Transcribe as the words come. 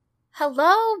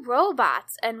Hello,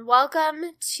 robots, and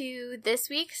welcome to this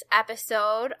week's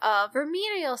episode of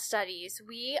Remedial Studies.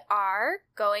 We are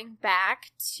going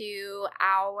back to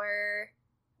our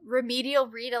Remedial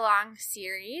Read-Along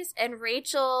series, and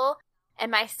Rachel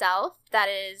and myself, that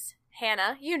is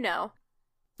Hannah, you know,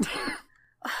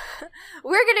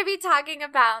 we're going to be talking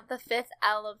about the fifth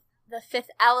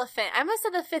elephant. I almost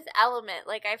said The Fifth Element,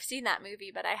 like I've seen that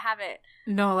movie, but I haven't.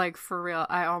 No, like for real,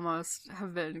 I almost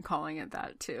have been calling it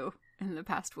that too in the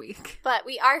past week. But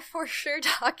we are for sure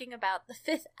talking about The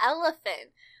Fifth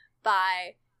Elephant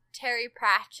by Terry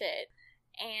Pratchett.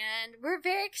 And we're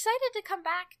very excited to come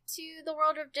back to the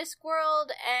world of Discworld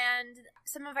and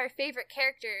some of our favorite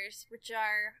characters, which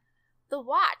are the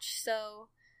Watch. So,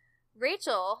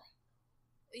 Rachel,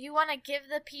 you want to give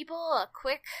the people a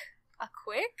quick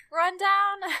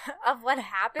rundown of what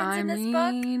happens in this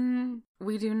book?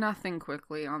 We do nothing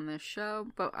quickly on this show,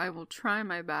 but I will try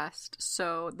my best.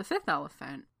 So, The Fifth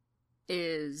Elephant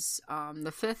is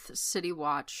the fifth City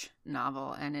Watch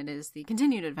novel, and it is the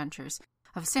continued adventures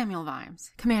of Samuel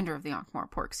Vimes, commander of the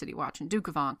Ankh-Morpork City Watch and Duke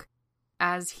of Ankh,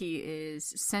 as he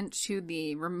is sent to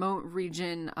the remote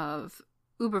region of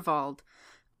Uberwald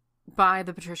by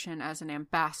the patrician as an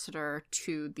ambassador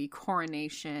to the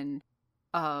coronation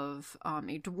of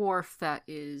a dwarf that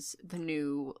is the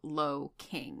new Low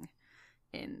King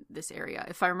in this area.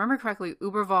 If I remember correctly,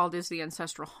 Uberwald is the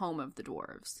ancestral home of the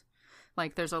dwarves.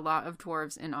 Like, there's a lot of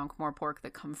dwarves in Ankh-Morpork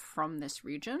that come from this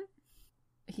region.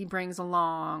 He brings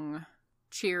along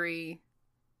Cheery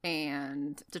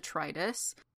and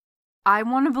Detritus. I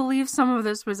want to believe some of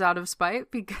this was out of spite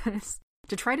because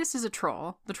Detritus is a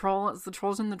troll. The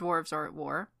trolls and the dwarves are at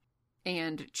war.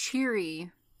 And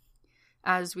Cheery,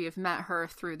 as we have met her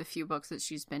through the few books that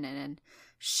she's been in, and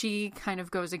she kind of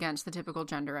goes against the typical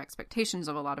gender expectations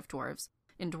of a lot of dwarves.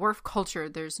 In dwarf culture,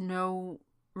 there's no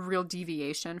real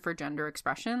deviation for gender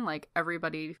expression. Like,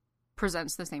 everybody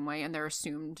presents the same way and they're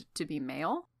assumed to be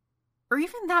male. Or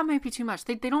even that might be too much.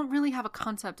 They don't really have a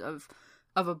concept of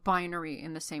a binary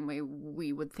in the same way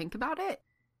we would think about it.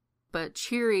 But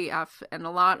Cheery and a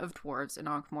lot of dwarves in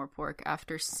Ankh-Morpork,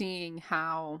 after seeing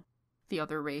how the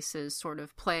other races sort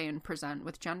of play and present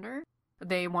with gender,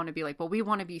 they want to be like, well, we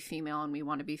want to be female and we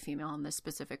want to be female in this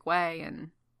specific way. And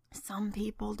some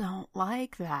people don't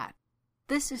like that.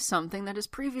 This is something that has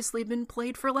previously been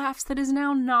played for laughs that is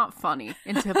now not funny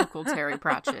in typical Terry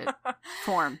Pratchett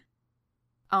form.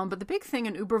 But the big thing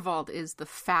in Uberwald is the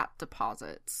fat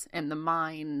deposits and the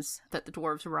mines that the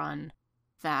dwarves run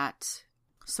that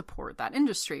support that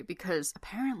industry, because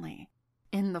apparently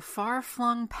in the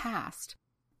far-flung past,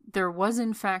 there was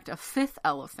in fact a fifth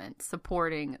elephant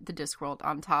supporting the Discworld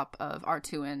on top of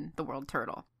Artuin, the world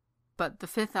turtle. But the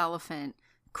fifth elephant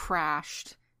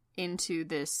crashed into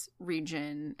this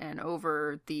region, and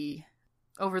over the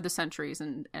centuries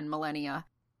and millennia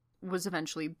was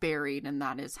eventually buried, and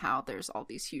that is how there's all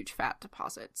these huge fat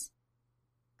deposits.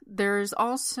 There's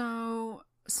also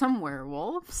some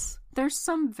werewolves. There's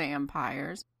some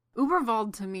vampires.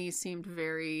 Uberwald to me seemed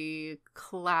very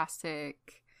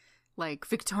classic, like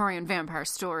Victorian vampire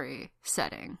story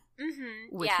setting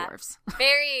with dwarves.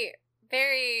 Very,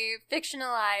 very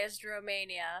fictionalized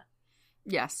Romania.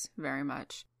 Yes, very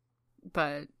much.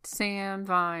 But Sam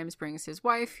Vimes brings his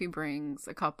wife. He brings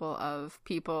a couple of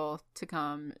people to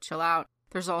come chill out.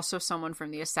 There's also someone from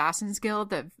the Assassin's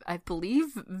Guild that I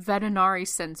believe Vetinari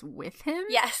sends with him.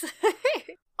 Yes.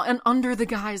 And under the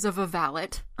guise of a valet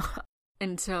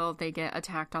until they get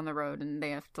attacked on the road and they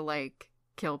have to, like,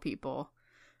 kill people.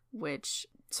 Which,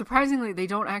 surprisingly, they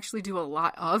don't actually do a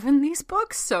lot of in these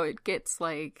books. So it gets,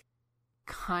 like,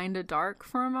 kind of dark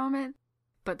for a moment.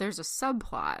 But there's a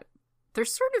subplot.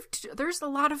 There's a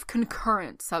lot of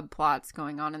concurrent subplots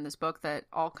going on in this book that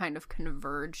all kind of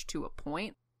converge to a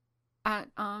point at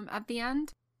the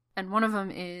end. And one of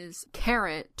them is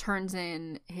Carrot turns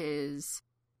in his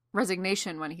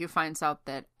resignation when he finds out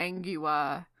that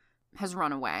Angua has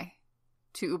run away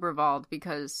to Uberwald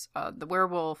because the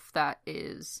werewolf that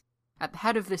is at the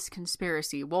head of this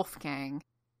conspiracy, Wolfgang,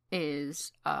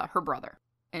 is her brother.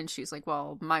 And she's like,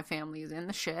 well, my family's in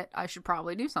the shit. I should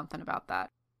probably do something about that.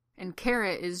 And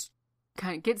Carrot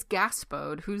gets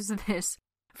Gaspoed, who's this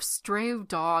stray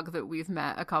dog that we've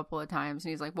met a couple of times. And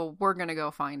he's like, well, we're going to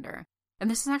go find her. And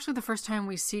this is actually the first time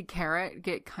we see Carrot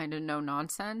get kind of no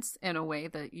nonsense in a way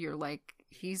that you're like,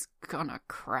 he's gonna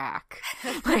crack.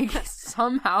 Like,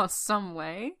 somehow, some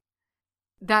way,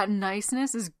 that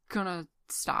niceness is gonna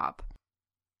stop.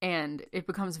 And it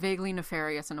becomes vaguely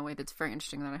nefarious in a way that's very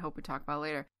interesting that I hope we talk about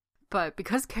later. But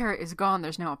because Carrot is gone,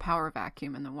 there's now a power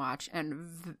vacuum in the Watch,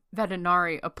 and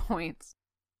Vetinari appoints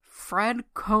Fred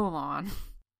Colon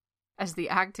as the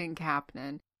acting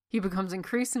captain. He becomes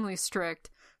increasingly strict,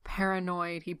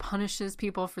 paranoid. He punishes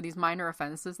people for these minor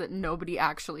offenses that nobody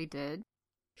actually did.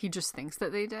 He just thinks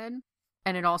that they did.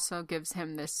 And it also gives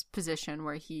him this position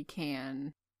where he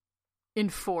can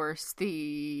enforce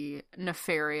the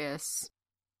nefarious,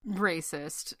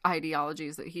 racist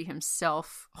ideologies that he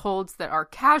himself holds that are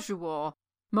casual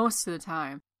most of the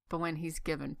time. But when he's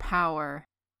given power,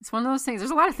 it's one of those things.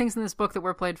 There's a lot of things in this book that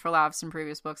were played for laughs in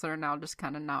previous books that are now just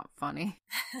kind of not funny.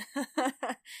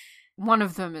 One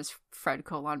of them is Fred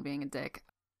Colon being a dick.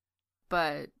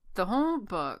 But the whole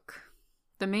book,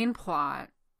 the main plot,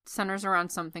 centers around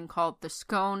something called the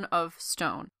Scone of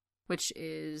Stone, which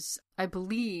is, I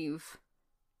believe,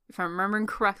 if I'm remembering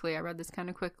correctly, I read this kind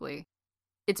of quickly,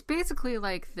 it's basically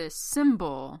like this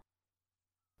symbol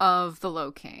of the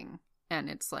Low King. And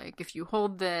it's like, if you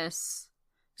hold this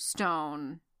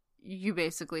stone, you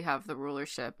basically have the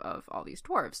rulership of all these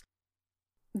dwarves.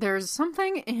 There's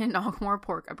something in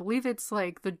Ankh-Morpork, I believe it's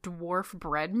like the Dwarf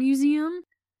Bread Museum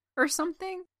or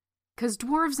something. Because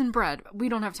dwarves and bread, we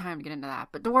don't have time to get into that,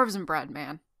 but dwarves and bread,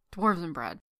 man. Dwarves and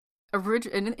bread.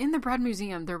 In the Bread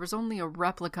Museum, there was only a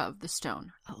replica of the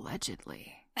stone.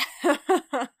 Allegedly.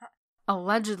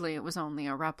 Allegedly, it was only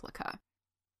a replica.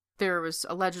 There was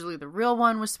allegedly the real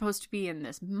one was supposed to be in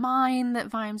this mine that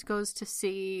Vimes goes to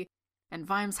see. And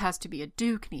Vimes has to be a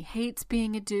duke, and he hates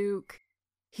being a duke.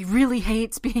 He really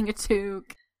hates being a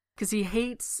duke. Because he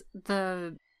hates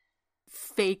the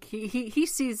fake. He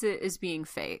sees it as being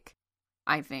fake,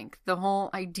 I think. The whole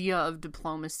idea of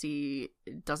diplomacy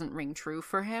doesn't ring true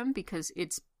for him because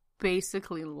it's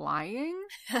basically lying.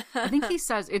 I think he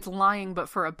says it's lying, but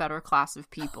for a better class of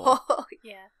people. Oh,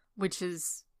 yeah. Which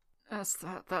is...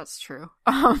 That's true.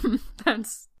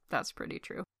 That's pretty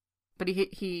true. But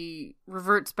he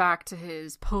reverts back to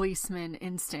his policeman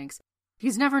instincts.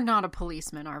 He's never not a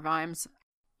policeman, our Vimes.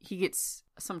 He gets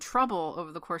some trouble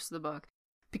over the course of the book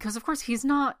because, of course, he's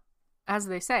not, as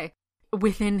they say,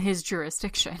 within his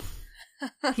jurisdiction.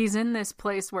 He's in this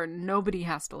place where nobody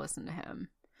has to listen to him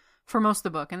for most of the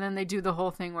book. And then they do the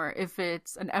whole thing where if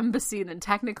it's an embassy, then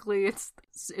technically it's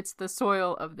the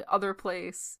soil of the other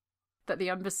place that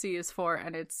the embassy is for,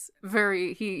 and it's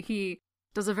very he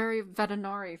does a very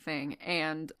veterinary thing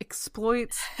and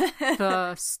exploits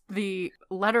the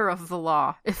letter of the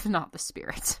law, if not the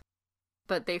spirit.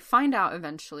 But they find out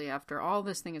eventually after all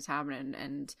this thing has happened,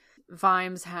 and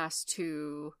Vimes has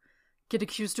to get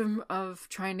accused of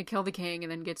trying to kill the king,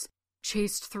 and then gets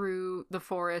chased through the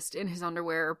forest in his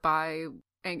underwear by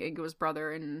Ango's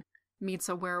brother, and meets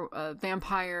a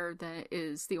vampire that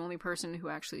is the only person who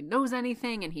actually knows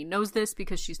anything, and he knows this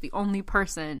because she's the only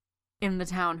person in the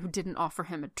town who didn't offer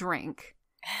him a drink,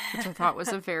 which I thought was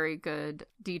a very good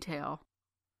detail.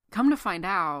 Come to find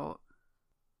out,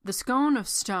 the Scone of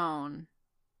Stone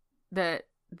that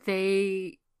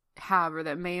they have, or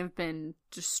that may have been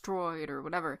destroyed or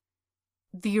whatever,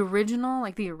 the original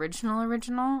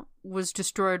was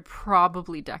destroyed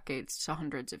probably decades to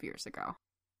hundreds of years ago.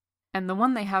 And the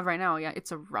one they have right now, yeah,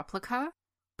 it's a replica,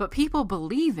 but people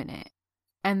believe in it.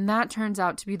 And that turns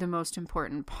out to be the most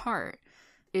important part,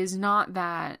 is not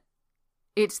that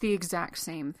it's the exact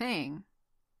same thing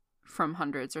from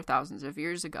hundreds or thousands of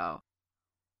years ago.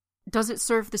 Does it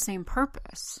serve the same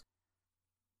purpose?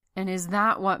 And is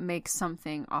that what makes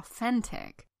something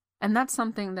authentic? And that's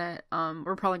something that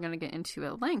we're probably going to get into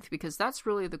at length, because that's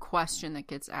really the question that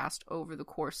gets asked over the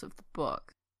course of the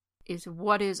book. Is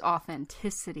what is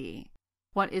authenticity?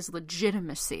 What is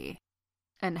legitimacy?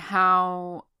 And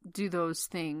how do those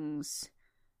things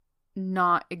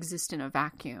not exist in a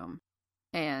vacuum?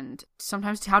 And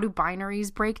sometimes, how do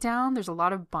binaries break down? There's a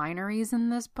lot of binaries in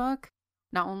this book,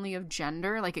 not only of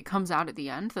gender, like it comes out at the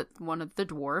end that one of the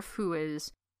dwarf who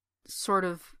is sort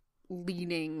of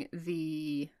leading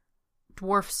the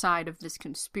dwarf side of this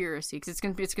conspiracy, because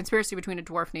it's a conspiracy between a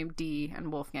dwarf named Dee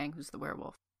and Wolfgang, who's the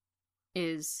werewolf,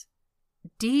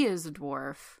 Dee is a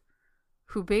dwarf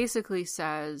who basically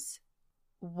says,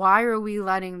 why are we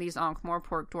letting these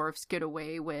Ankh-Morpork dwarfs get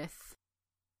away with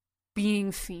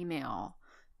being female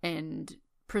and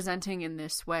presenting in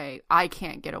this way? I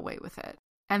can't get away with it.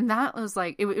 And that was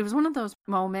like, it was one of those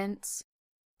moments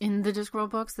in the Discworld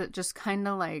books that just kind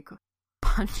of like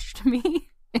punched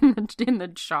me in the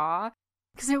jaw,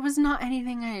 because it was not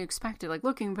anything I expected. Like,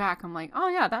 looking back, I'm like, oh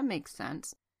yeah, that makes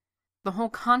sense. The whole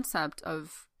concept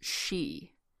of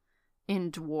she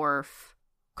in dwarf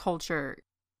culture,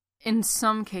 in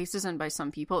some cases and by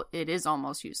some people, it is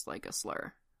almost used like a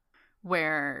slur,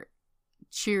 where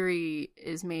Cheery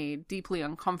is made deeply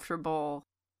uncomfortable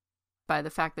by the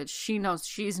fact that she knows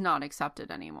she's not accepted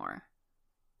anymore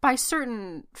by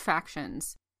certain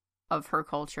factions of her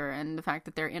culture and the fact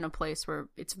that they're in a place where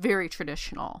it's very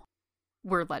traditional,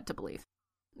 we're led to believe.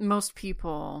 Most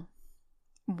people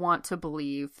want to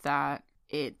believe that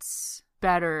it's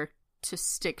better to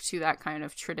stick to that kind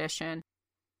of tradition,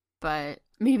 but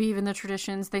maybe even the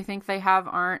traditions they think they have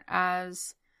aren't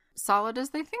as solid as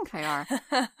they think they are.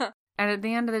 And at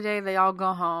the end of the day, they all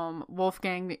go home.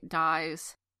 Wolfgang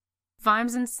dies.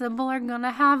 Vimes and Sybil are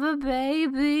gonna have a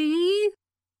baby,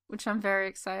 which I'm very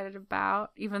excited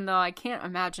about, even though I can't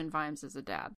imagine Vimes as a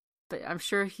dad, but I'm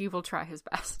sure he will try his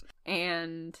best.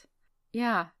 And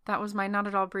yeah, that was my not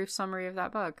at all brief summary of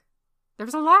that book. There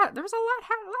was a lot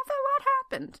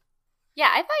happened. Yeah,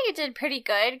 I thought you did pretty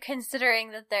good,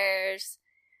 considering that there's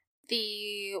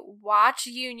the Watch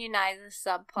unionizes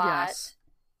subplot, Yes.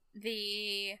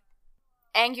 the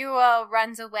Angua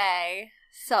runs away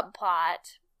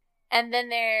subplot, and then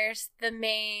there's the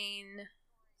main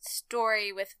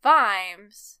story with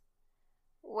Vimes,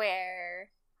 where,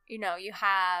 you know, you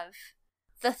have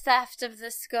the theft of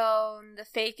the scone, the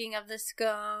faking of the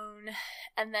scone,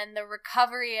 and then the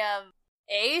recovery of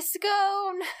a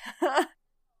scone,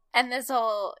 and this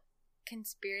whole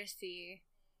conspiracy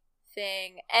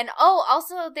thing. And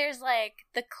also there's like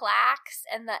the Clacks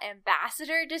and the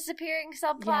ambassador disappearing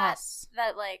subplot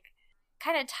that like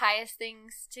kind of ties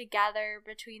things together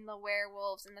between the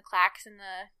werewolves and the Clacks and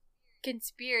the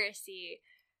conspiracy.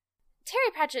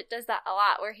 Terry Pratchett does that a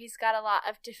lot, where he's got a lot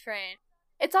of different,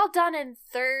 it's all done in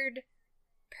third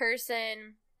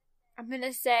person. I'm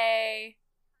gonna say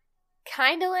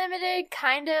kind of limited,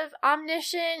 kind of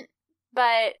omniscient,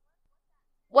 but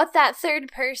what that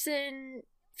third person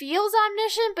feels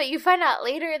omniscient, but you find out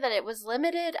later that it was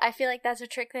limited. I feel like that's a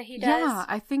trick that he does. Yeah,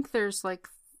 I think there's like,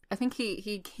 I think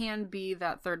he can be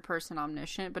that third person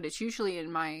omniscient, but it's usually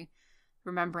in my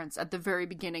remembrance at the very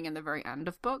beginning and the very end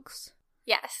of books.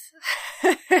 Yes.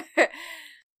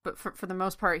 But for the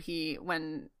most part,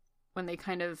 when they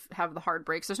kind of have the hard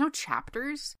breaks, there's no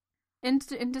chapters in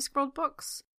Discworld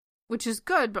books, which is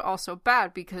good, but also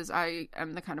bad, because I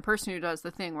am the kind of person who does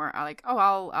the thing where I like,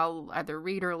 I'll either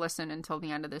read or listen until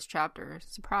the end of this chapter.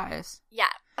 Surprise. Yeah.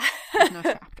 There's no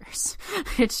chapters.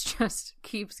 It just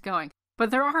keeps going. But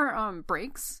there are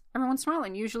breaks every once in a while,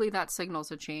 and usually that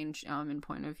signals a change in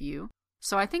point of view.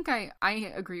 So I think I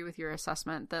agree with your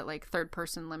assessment that like third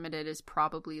person limited is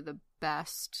probably the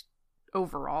best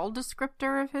overall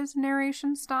descriptor of his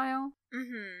narration style.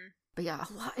 Mm-hmm. But yeah,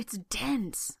 it's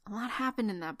dense. A lot happened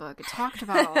in that book. It talked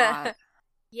about a lot.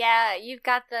 Yeah, you've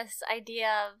got this idea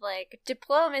of like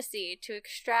diplomacy to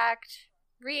extract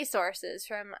resources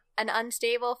from an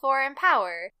unstable foreign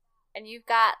power. And you've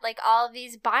got like all of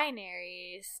these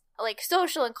binaries, like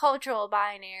social and cultural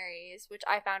binaries, which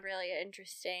I found really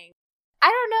interesting. I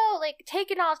don't know, like,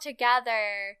 taken all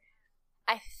together,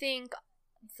 I think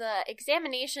the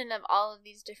examination of all of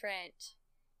these different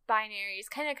binaries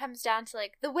kind of comes down to,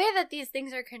 like, the way that these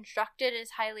things are constructed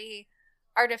is highly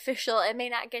artificial. It may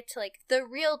not get to, like, the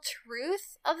real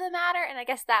truth of the matter, and I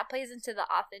guess that plays into the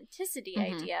authenticity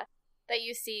idea that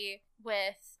you see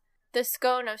with the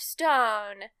Scone of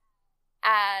Stone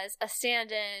as a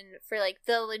stand-in for, like,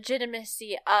 the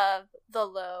legitimacy of the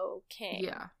Low King.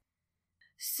 Yeah.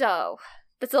 So,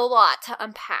 it's a lot to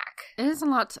unpack. It is a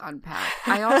lot to unpack.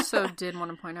 I also did want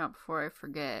to point out before I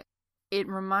forget, it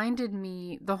reminded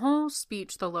me, the whole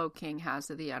speech the Low King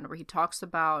has at the end, where he talks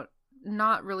about,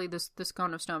 not really this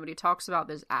Cone of Stone, but he talks about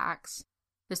this axe,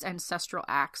 this ancestral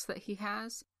axe that he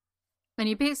has. And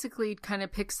he basically kind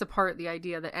of picks apart the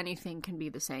idea that anything can be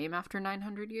the same after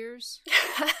 900 years.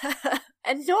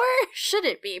 And nor should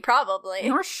it be, probably.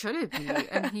 Nor should it be.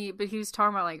 And he was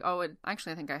talking about like,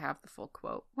 actually I think I have the full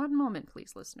quote. One moment,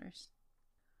 please, listeners.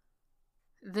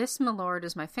 This, my lord,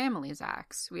 is my family's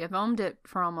axe. We have owned it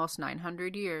for almost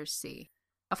 900 years, see.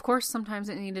 Of course, sometimes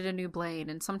it needed a new blade,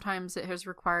 and sometimes it has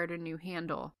required a new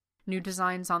handle, new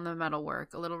designs on the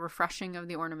metalwork, a little refreshing of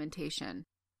the ornamentation.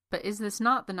 But is this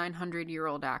not the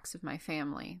 900-year-old axe of my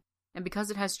family? And because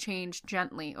it has changed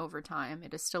gently over time,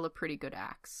 it is still a pretty good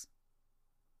axe.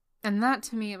 And that,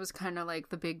 to me, it was kind of like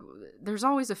there's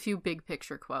always a few big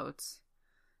picture quotes.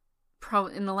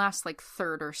 Probably in the last, like,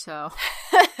 third or so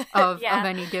of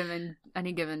any given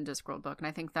Discworld book. And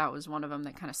I think that was one of them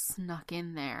that kind of snuck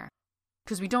in there.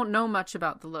 Because we don't know much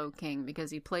about the Low King,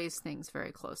 because he plays things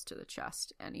very close to the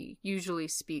chest. And he usually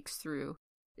speaks through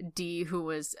Dee, who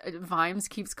was, Vimes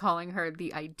keeps calling her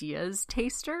the ideas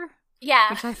taster. Yeah.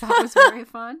 Which I thought was very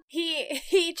fun.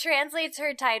 He translates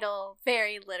her title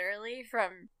very literally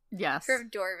from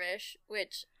Dwarvish,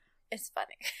 which is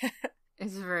funny.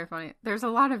 It's very funny. There's a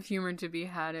lot of humor to be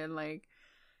had in, like,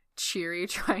 Cheery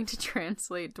trying to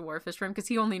translate Dwarfish for him, because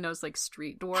he only knows, like,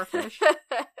 street Dwarfish.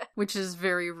 which is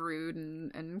very rude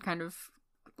and kind of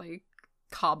like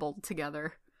cobbled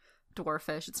together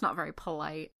dwarfish. It's not very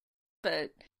polite.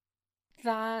 But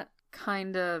that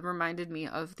kind of reminded me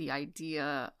of the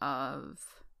idea of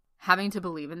having to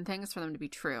believe in things for them to be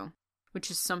true,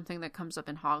 which is something that comes up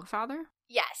in Hogfather.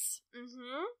 Yes.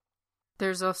 Mm-hmm.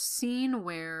 There's a scene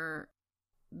where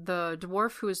the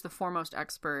dwarf who is the foremost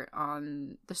expert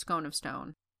on the Scone of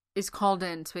Stone is called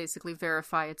in to basically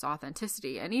verify its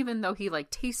authenticity. And even though he, like,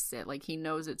 tastes it, like, he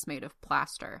knows it's made of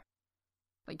plaster,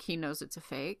 like, he knows it's a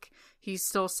fake, he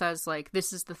still says, like,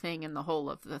 this is the thing in the whole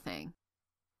of the thing.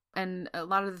 And a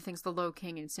lot of the things the Low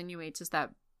King insinuates is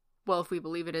that, well, if we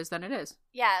believe it is, then it is.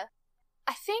 Yeah.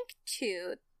 I think,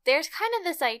 too, there's kind of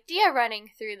this idea running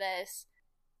through this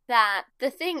that the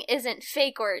thing isn't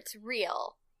fake or it's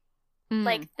real.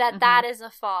 Like, that is a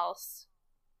false...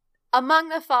 Among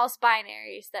the false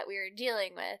binaries that we were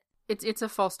dealing with... It's a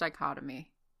false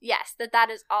dichotomy. Yes, that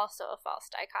is also a false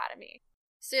dichotomy.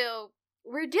 So,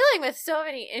 we're dealing with so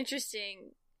many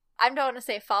interesting... I don't want to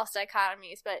say false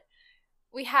dichotomies, but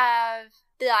we have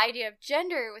the idea of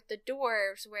gender with the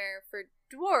dwarves, where for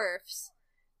dwarfs,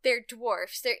 they're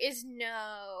dwarfs. There is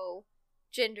no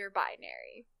gender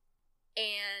binary.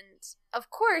 And, of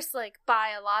course, like,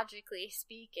 biologically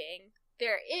speaking,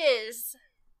 there is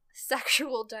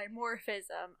sexual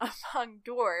dimorphism among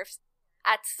dwarfs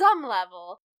at some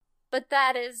level, but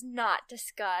that is not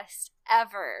discussed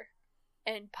ever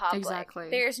in public. Exactly.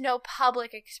 There's no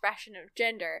public expression of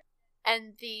gender.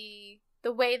 And the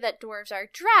way that dwarves are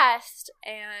dressed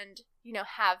and, you know,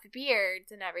 have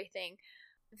beards and everything,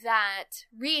 that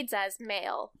reads as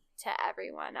male to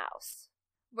everyone else.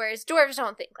 Whereas dwarves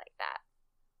don't think like that.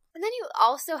 And then you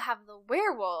also have the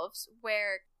werewolves,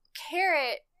 where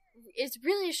Carrot is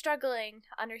really struggling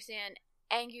to understand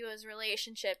Angua's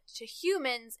relationship to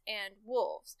humans and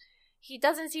wolves. He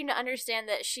doesn't seem to understand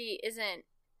that she isn't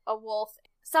a wolf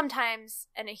sometimes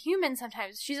and a human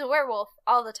sometimes. She's a werewolf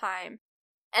all the time.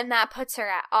 And that puts her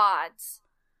at odds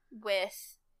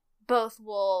with both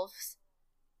wolves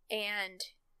and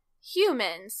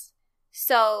humans.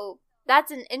 So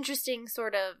that's an interesting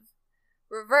sort of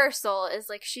reversal, is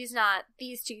like she's not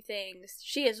these two things.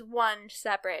 She is one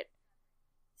separate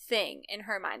thing in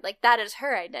her mind. Like, that is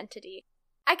her identity.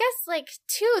 I guess, like,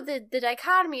 too, the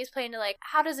dichotomy is playing to, like,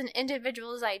 how does an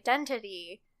individual's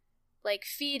identity, like,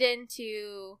 feed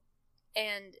into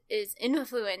and is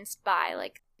influenced by,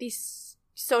 like, these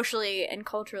socially and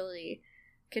culturally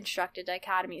constructed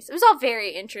dichotomies. It was all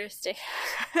very interesting.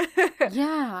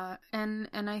 Yeah, and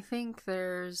I think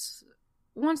there's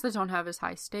ones that don't have as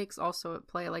high stakes also at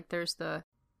play. Like, there's to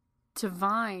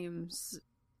Vimes,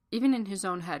 even in his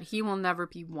own head, he will never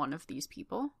be one of these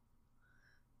people.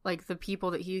 Like, the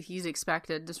people that he's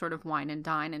expected to sort of wine and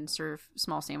dine and serve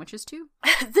small sandwiches to.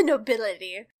 The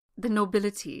nobility. The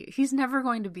nobility. He's never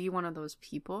going to be one of those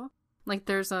people. Like,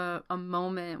 there's a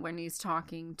moment when he's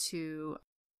talking to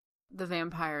the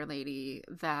vampire lady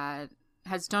that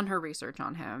has done her research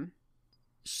on him.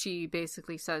 She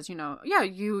basically says, you know, yeah,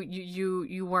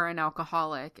 you were an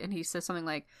alcoholic. And he says something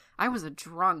like, I was a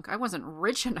drunk. I wasn't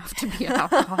rich enough to be an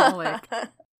alcoholic.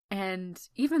 And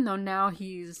even though now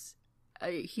he is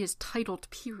titled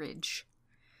peerage,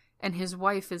 and his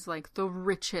wife is like the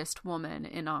richest woman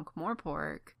in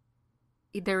Ankh-Morpork,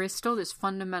 there is still this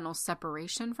fundamental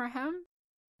separation for him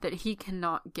that he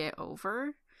cannot get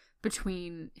over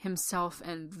between himself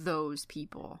and those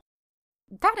people.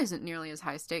 That isn't nearly as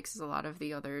high stakes as a lot of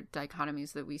the other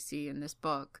dichotomies that we see in this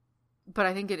book. But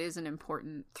I think it is an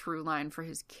important through line for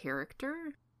his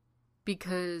character,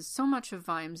 because so much of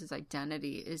Vimes'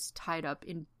 identity is tied up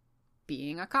in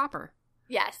being a copper.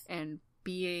 Yes. And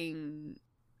being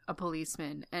a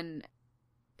policeman. And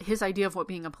his idea of what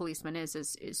being a policeman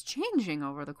is changing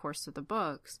over the course of the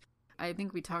books. I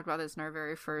think we talked about this in our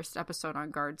very first episode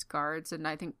on Guards, and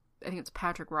I think it's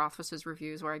Patrick Rothfuss's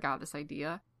reviews where I got this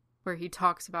idea, where he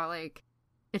talks about, like,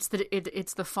 it's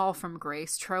the fall from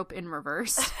grace trope in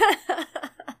reverse.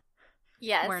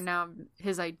 Yes. Where now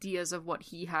his ideas of what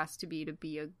he has to be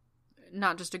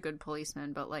not just a good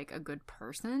policeman, but, like, a good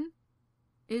person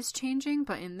is changing.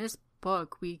 But in this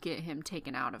book, we get him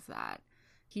taken out of that.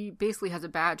 He basically has a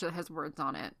badge that has words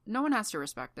on it. No one has to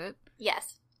respect it.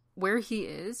 Yes. Where he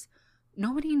is,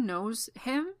 nobody knows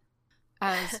him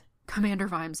as Commander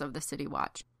Vimes of the City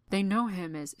Watch. They know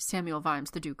him as Samuel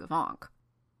Vimes, the Duke of Ankh.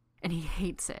 And he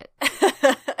hates it.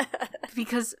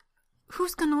 Because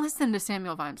who's going to listen to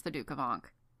Samuel Vimes, the Duke of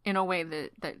Ankh, in a way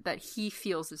that he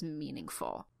feels is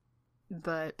meaningful?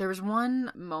 But there was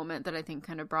one moment that I think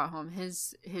kind of brought home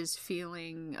his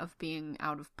feeling of being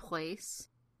out of place.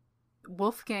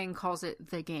 Wolfgang calls it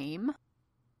the game.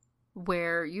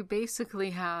 where you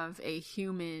basically have a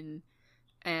human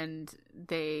and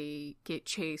they get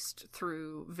chased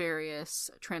through various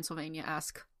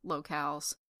Transylvania-esque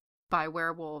locales by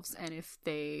werewolves, and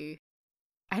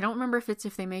I don't remember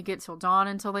if they make it till dawn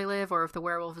until they live, or if the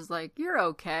werewolf is like, you're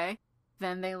okay,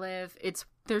 then they live.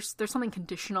 There's something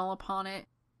conditional upon it,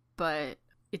 but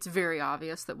it's very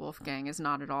obvious that Wolfgang is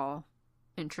not at all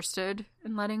interested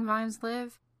in letting Vines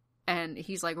live. And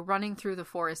he's like running through the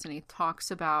forest, and he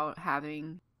talks about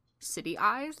having city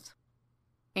eyes.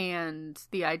 And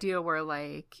the idea where,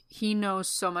 like, he knows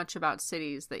so much about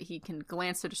cities that he can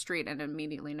glance at a street and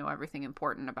immediately know everything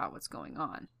important about what's going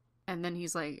on. And then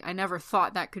he's like, I never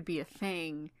thought that could be a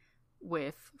thing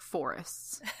with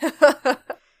forests.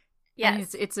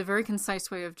 Yes. And it's a very concise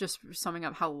way of just summing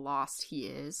up how lost he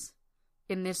is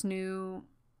in this new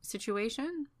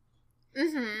situation.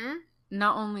 Mm-hmm.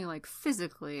 Not only, like,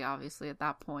 physically, obviously, at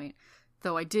that point,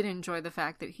 though I did enjoy the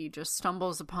fact that he just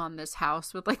stumbles upon this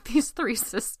house with, like, these 3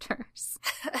 sisters.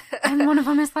 And one of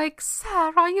them is like,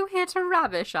 Sir, are you here to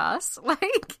ravish us?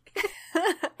 Like,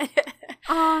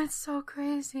 oh, it's so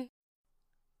crazy.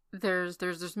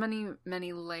 There's many,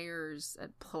 many layers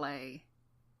at play.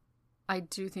 I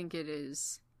do think it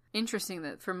is interesting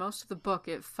that for most of the book,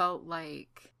 it felt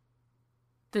like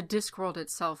the Discworld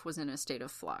itself was in a state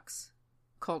of flux,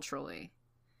 culturally.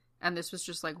 And this was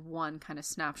just like one kind of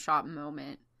snapshot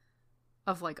moment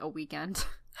of like a weekend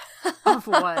of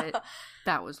what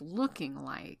that was looking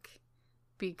like.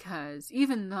 Because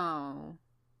even though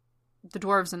the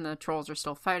dwarves and the trolls are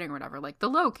still fighting or whatever, like the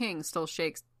Low King still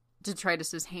shakes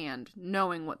Detritus's hand,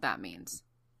 knowing what that means.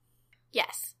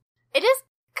 Yes. It is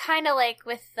kind of like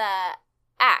with the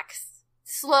axe.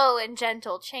 Slow and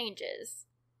gentle changes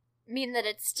mean that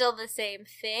it's still the same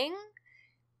thing,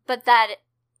 but that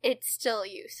it's still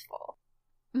useful.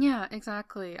 Yeah,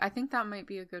 exactly. I think that might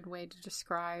be a good way to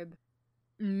describe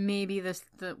maybe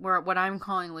what I'm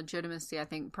calling legitimacy. I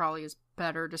think probably is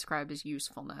better described as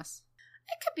usefulness.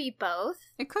 It could be both.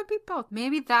 It could be both.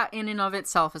 Maybe that in and of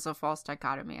itself is a false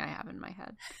dichotomy I have in my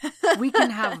head. We can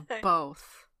have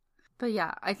both. But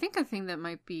yeah, I think a thing that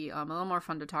might be a little more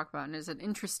fun to talk about and is an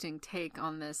interesting take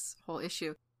on this whole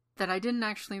issue that I didn't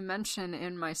actually mention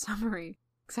in my summary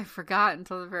because I forgot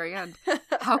until the very end.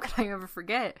 How could I ever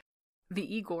forget? The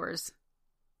Igors.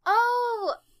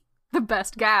 Oh! The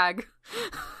best gag.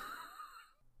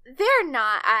 They're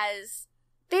not as...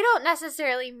 They don't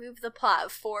necessarily move the plot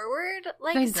forward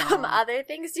like some other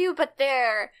things do, but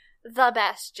they're the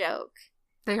best joke.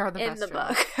 They are the best joke. In the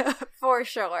book, joke. for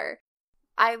sure.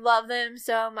 I love them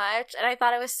so much, and I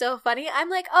thought it was so funny. I'm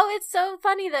like, oh, it's so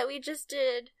funny that we just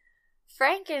did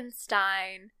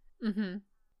Frankenstein. Mm-hmm.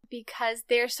 Because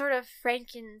they're sort of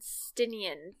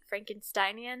Frankensteinian.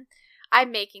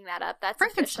 I'm making that up. That's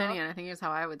Frankensteinian, official. I think is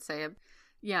how I would say it.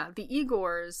 Yeah, the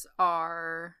Igors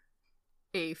are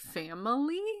a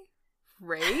family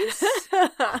race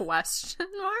question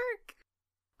mark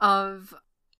of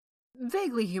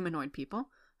vaguely humanoid people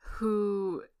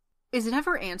who, is it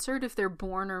ever answered if they're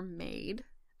born or made?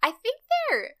 I think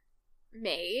they're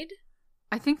made.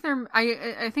 I think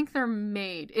they're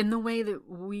made in the way that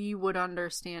we would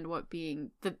understand what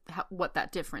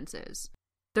that difference is.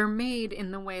 They're made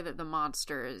in the way that the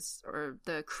monster is, or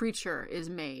the creature is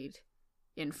made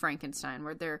in Frankenstein,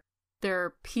 where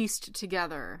they're pieced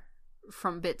together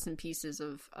from bits and pieces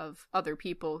of other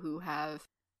people who have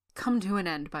come to an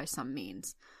end by some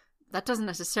means. That doesn't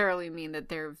necessarily mean that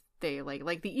they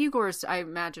like the Igors, I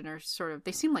imagine, are sort of,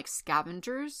 they seem like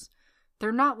scavengers.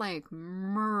 They're not like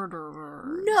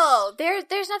murderers. No,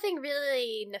 there's nothing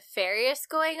really nefarious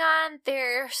going on.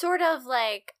 They're sort of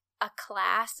like a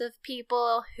class of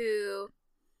people who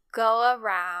go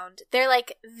around. They're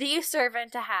like the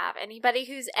servant to have. Anybody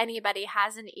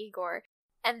has an Igor.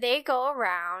 And they go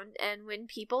around, and when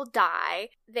people die,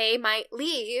 they might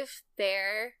leave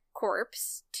their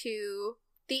corpse to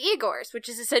the Igors, which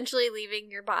is essentially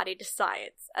leaving your body to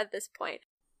science at this point.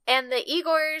 And the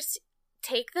Igors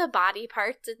take the body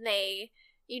parts and they,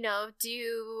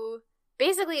 do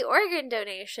basically organ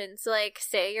donations. Like,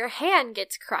 say your hand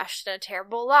gets crushed in a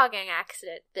terrible logging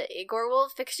accident, the Igor will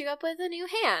fix you up with a new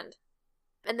hand.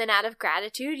 And then out of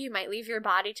gratitude, you might leave your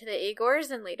body to the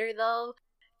Igors, and later they'll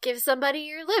give somebody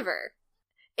your liver.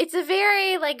 It's a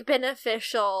very,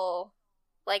 beneficial,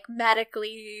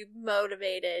 medically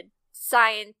motivated,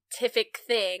 scientific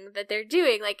thing that they're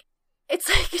doing. It's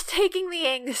like taking the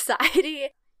anxiety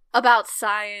about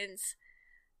science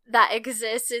that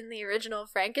exists in the original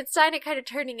Frankenstein and kind of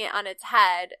turning it on its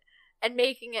head and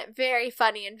making it very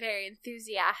funny and very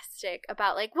enthusiastic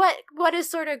about, what is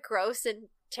sort of gross and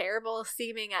terrible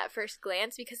seeming at first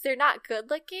glance, because they're not good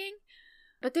looking,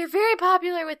 But they're very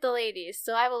popular with the ladies,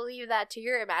 so I will leave that to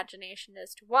your imagination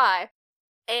as to why.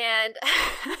 And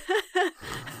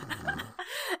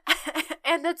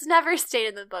and that's never stayed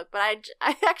in the book, but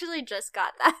I actually just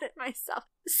got that myself.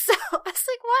 So I was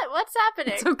like, what's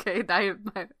happening? It's okay.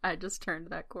 I just turned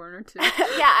that corner too. Yeah,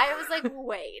 I was like,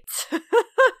 wait.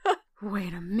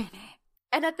 Wait a minute.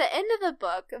 And at the end of the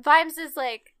book, Vimes is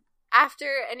like,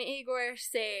 after an Igor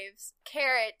saves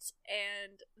Carrot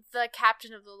and the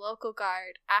captain of the local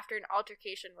guard after an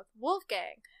altercation with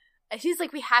Wolfgang, and he's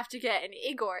like, we have to get an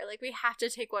Igor. Like, we have to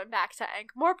take one back to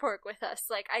Ankh-Morpork with us.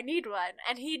 Like, I need one.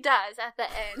 And he does at the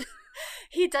end.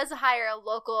 He does hire a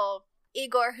local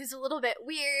Igor who's a little bit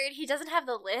weird. He doesn't have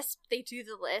the lisp. They do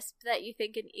the lisp that you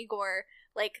think an Igor,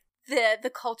 like,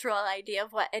 the cultural idea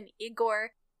of what an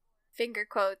Igor, finger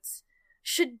quotes,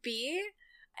 should be.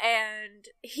 And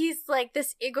he's like,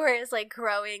 this Igor is like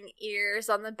growing ears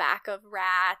on the back of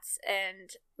rats and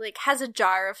like has a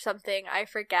jar of something, I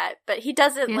forget, but he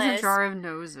doesn't lisp. He has a jar of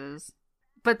noses.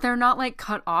 But they're not like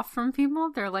cut off from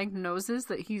people. They're like noses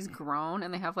that he's grown,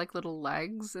 and they have like little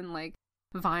legs, and like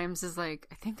Vimes is like,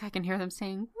 I think I can hear them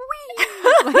saying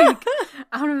wee like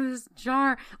out of this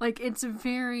jar. Like it's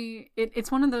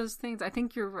it's one of those things. I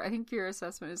think your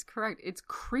assessment is correct. It's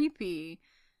creepy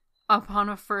upon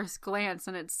a first glance,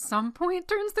 and at some point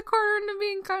turns the corner into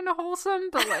being kind of wholesome,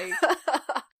 but like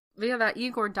but yeah, that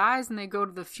Igor dies and they go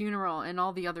to the funeral, and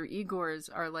all the other Igors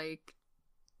are like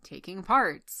taking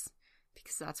parts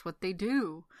because that's what they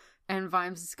do, and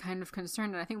Vimes is kind of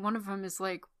concerned, and I think one of them is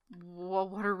like, well,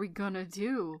 what are we gonna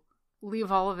do, leave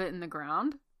all of it in the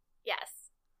ground?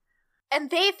 Yes. And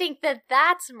they think that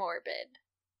that's morbid,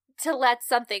 to let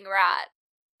something rot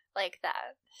like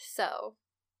that. So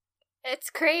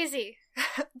it's crazy,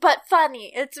 but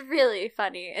funny. It's really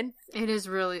funny. And it's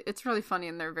really funny,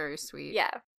 and they're very sweet.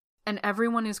 Yeah. And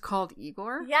everyone is called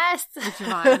Igor. Yes.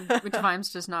 which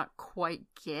Vimes does not quite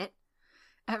get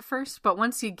at first, but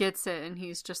once he gets it, and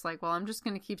he's just like, well, I'm just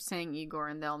going to keep saying Igor,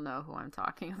 and they'll know who I'm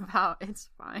talking about. It's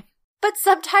fine. But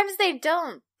sometimes they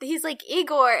don't. He's like,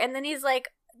 Igor, and then he's like,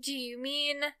 do you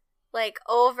mean like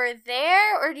over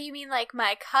there, or do you mean like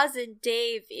my cousin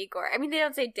Dave Igor? I mean, they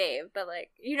don't say Dave, but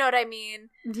like, you know what I mean?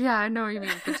 Yeah, I know what you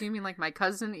mean. But do you mean like my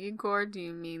cousin Igor? Do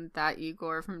you mean that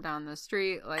Igor from down the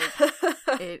street? Like,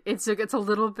 it's a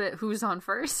little bit who's on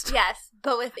first. Yes,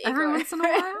 but with Igor. Every once in a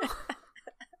while.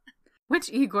 Which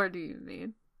Igor do you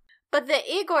mean? But the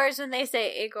Igors, when they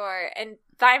say Igor, and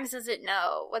Vimes doesn't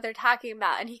know what they're talking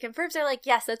about, and he confirms, they're like,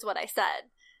 yes, that's what I said.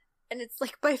 And it's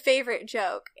like my favorite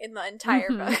joke in the entire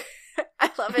book. I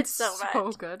love it so much. It's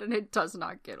so good, and it does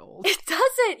not get old. It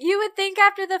doesn't. You would think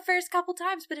after the first couple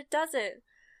times, but it doesn't.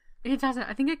 It doesn't.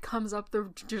 I think it comes up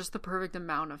just the perfect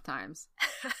amount of times.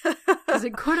 Because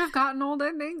it could have gotten old,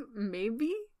 I think.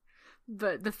 Maybe.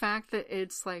 But the fact that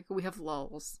it's like we have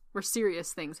lulls where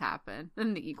serious things happen,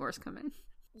 and the Igors come in.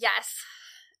 Yes.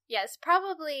 Yes,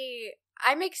 probably.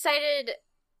 I'm excited.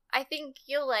 I think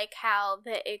you'll like how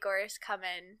the Igors come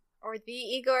in, or the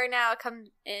Igor now come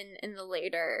in the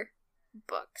later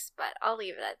books, but I'll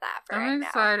leave it at that for right now. I'm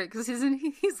excited because he's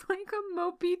like a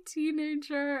mopey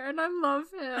teenager, and I love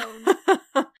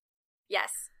him.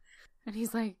 Yes. And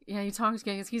he's like, yeah, he talks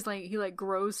gay. He's like, he like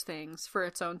grows things for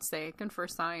its own sake and for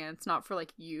science, not for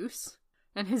like use.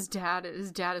 And his dad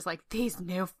is like, these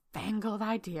newfangled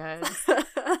ideas,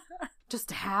 just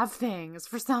to have things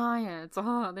for science.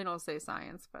 Oh, they don't say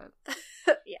science, but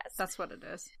yes, that's what it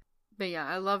is. But yeah,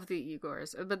 I love the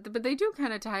Igors, but they do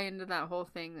kind of tie into that whole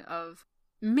thing of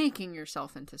making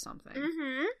yourself into something.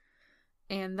 Mm-hmm.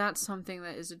 And that's something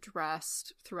that is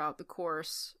addressed throughout the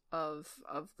course of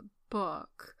the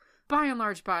book, by and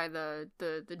large by the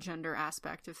gender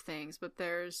aspect of things. But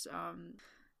there's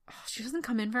she doesn't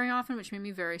come in very often, which made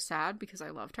me very sad because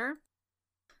I loved her.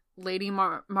 Lady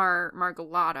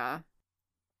Margalotta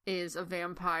is a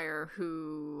vampire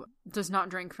who does not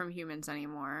drink from humans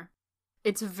anymore.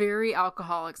 It's very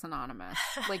Alcoholics Anonymous.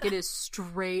 Like, it is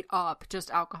straight up just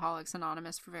Alcoholics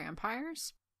Anonymous for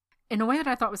vampires. In a way that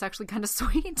I thought was actually kind of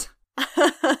sweet.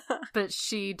 But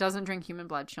she doesn't drink human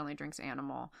blood. She only drinks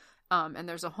animal. And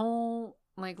there's a whole,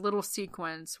 like, little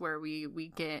sequence where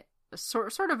we get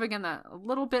sort of, again, that a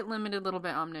little bit limited, little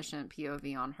bit omniscient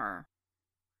POV on her.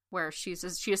 Where she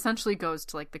essentially goes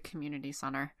to, like, the community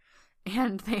center.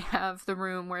 And they have the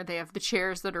room where they have the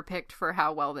chairs that are picked for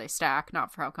how well they stack,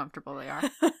 not for how comfortable they are.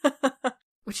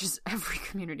 Which is every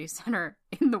community center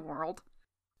in the world.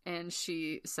 And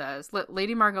she says,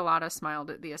 Lady Margalotta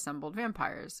smiled at the assembled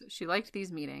vampires. She liked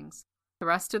these meetings. The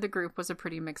rest of the group was a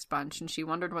pretty mixed bunch, and she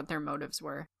wondered what their motives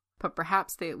were. But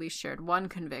perhaps they at least shared one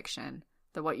conviction,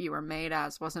 that what you were made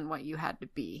as wasn't what you had to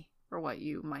be. or what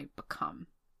you might become.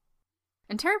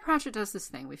 And Terry Pratchett does this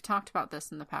thing, we've talked about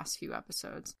this in the past few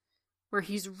episodes, where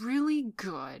he's really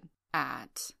good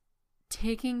at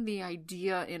taking the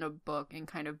idea in a book and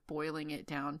kind of boiling it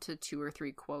down to 2 or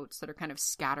 3 quotes that are kind of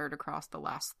scattered across the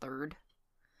last third.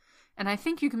 And I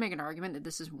think you can make an argument that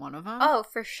this is one of them. Oh,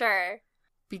 for sure.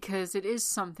 Because it is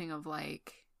something of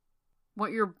like,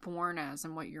 what you're born as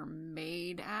and what you're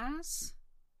made as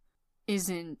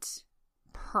isn't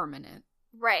permanent.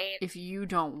 Right. If you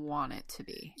don't want it to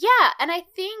be. Yeah, and I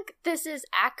think this is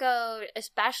echoed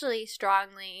especially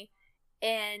strongly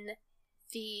in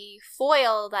the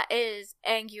foil that is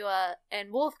Angua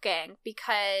and Wolfgang,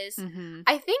 because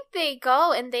I think they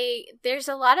go and there's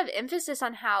a lot of emphasis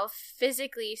on how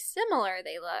physically similar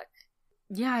they look.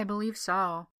 Yeah, I believe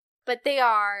so. But they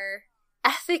are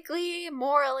ethically,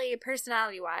 morally,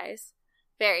 personality-wise,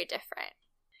 very different.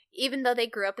 Even though they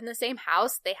grew up in the same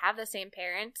house, they have the same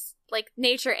parents, like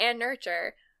nature and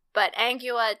nurture, but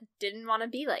Angua didn't want to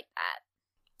be like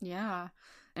that. Yeah.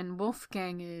 And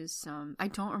Wolfgang is, I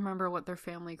don't remember what their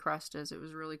family crest is. It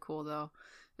was really cool, though.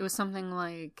 It was something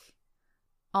like,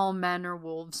 all men are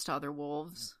wolves to other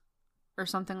wolves, or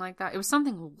something like that. It was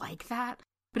something like that,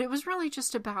 but it was really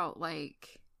just about,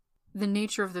 like, the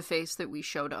nature of the face that we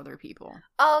show to other people.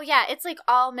 Oh, yeah, it's like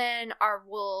all men are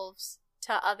wolves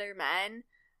to other men.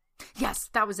 Yes,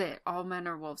 that was it. All men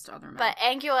are wolves to other men. But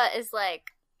Angua is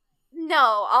like,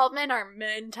 no, all men are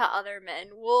men to other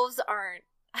men. Wolves aren't.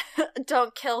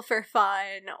 Don't kill for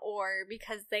fun or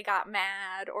because they got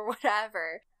mad or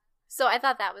whatever. So I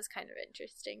thought that was kind of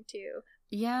interesting too.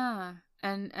 Yeah,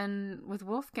 and with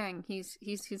Wolfgang, he's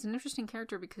an interesting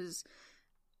character because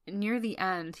near the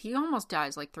end, he almost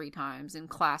dies like 3 times in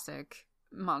classic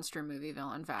monster movie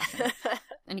villain fashion.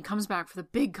 And he comes back for the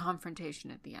big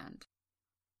confrontation at the end.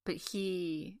 But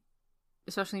he,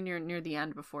 especially near the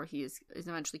end before he is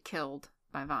eventually killed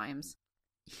by Vimes,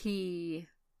 he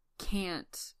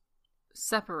can't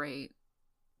separate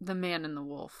the man and the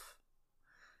wolf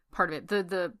part of it.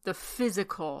 The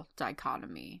physical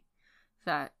dichotomy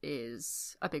that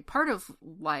is a big part of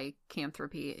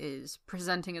lycanthropy is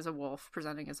presenting as a wolf,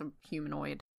 presenting as a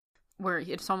humanoid, where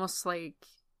it's almost like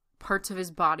parts of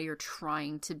his body are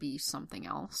trying to be something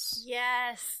else.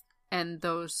 Yes. And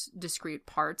those discrete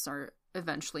parts are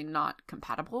eventually not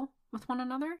compatible with one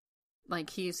another. Like,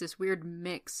 he's this weird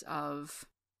mix of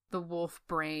the wolf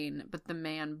brain, but the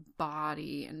man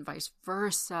body, and vice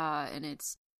versa. And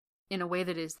it's in a way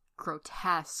that is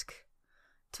grotesque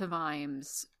to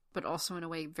Vimes, but also in a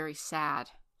way very sad.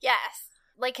 Yes.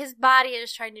 Like, his body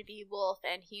is trying to be wolf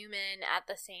and human at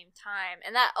the same time.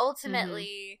 And that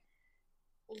ultimately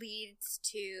leads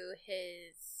to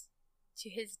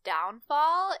his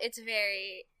downfall. It's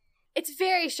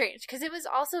very strange, because it was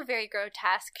also very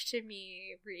grotesque to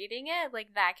me reading it.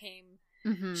 Like, that came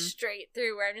straight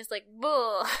through, where I'm just like,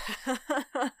 bull.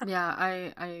 Yeah,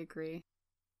 I agree.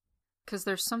 Because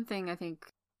there's something, I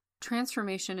think,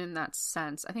 transformation in that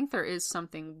sense. I think there is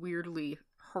something weirdly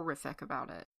horrific about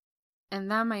it.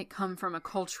 And that might come from a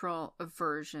cultural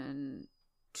aversion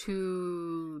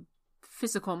to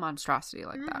physical monstrosity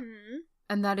like that.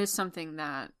 And that is something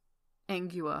that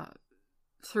Angua,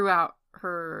 throughout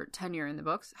her tenure in the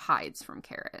books, hides from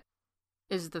Carrot,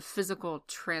 is the physical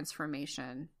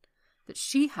transformation that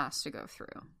she has to go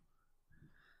through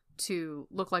to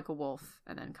look like a wolf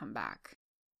and then come back.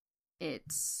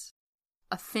 It's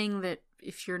a thing that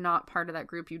if you're not part of that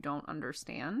group, you don't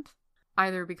understand,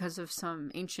 either because of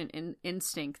some ancient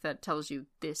instinct that tells you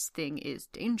this thing is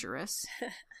dangerous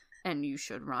and you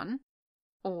should run,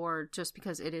 or just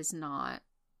because it is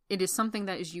something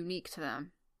that is unique to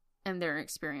them and their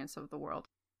experience of the world.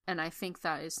 And I think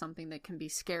that is something that can be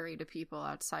scary to people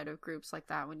outside of groups like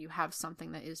that, when you have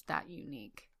something that is that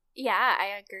unique. Yeah,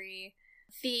 I agree.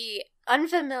 The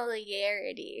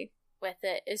unfamiliarity with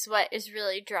it is what is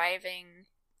really driving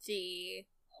the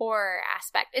horror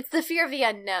aspect. It's the fear of the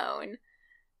unknown.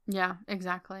 Yeah,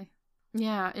 exactly.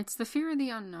 Yeah, it's the fear of the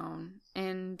unknown.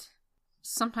 And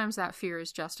sometimes that fear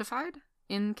is justified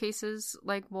in cases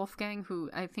like Wolfgang, who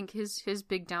I think his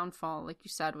big downfall, like you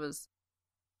said, was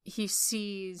he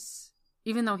sees,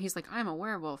 even though he's like, I'm a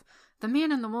werewolf, the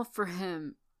man and the wolf for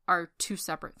him are 2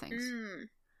 separate things.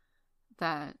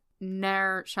 That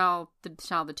ne'er shall the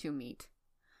 2 meet.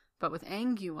 But with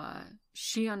Angua,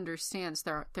 she understands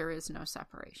there is no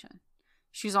separation.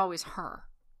 She's always her.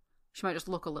 She might just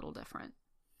look a little different.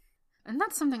 And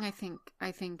that's something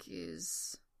I think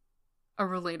is a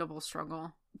relatable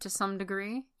struggle to some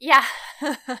degree. Yeah.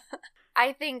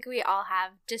 I think we all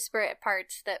have disparate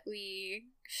parts that we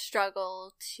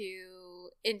struggle to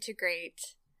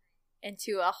integrate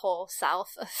into a whole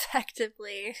self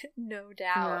effectively, no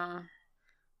doubt. Yeah.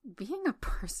 Being a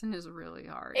person is really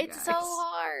hard. It's guys. so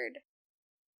hard.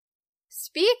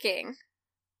 Speaking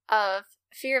of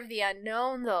fear of the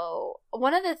unknown, though,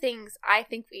 one of the things I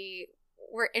think we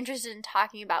were interested in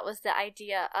talking about was the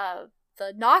idea of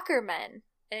the Knockermen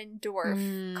in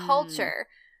dwarf culture,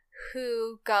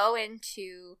 who go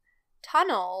into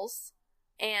tunnels,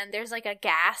 and there's like a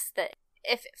gas that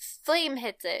if flame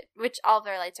hits it, which all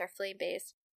their lights are flame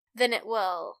based, then it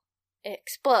will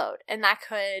explode, and that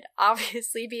could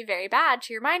obviously be very bad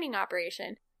to your mining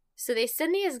operation. So they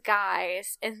send these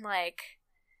guys in like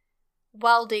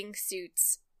welding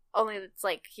suits, only it's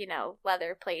like, you know,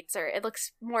 leather plates, or it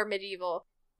looks more medieval.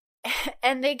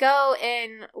 And they go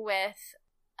in with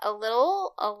a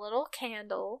little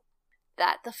candle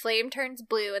that the flame turns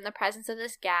blue in the presence of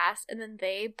this gas, and then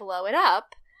they blow it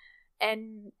up,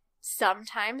 and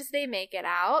sometimes they make it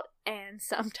out, and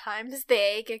sometimes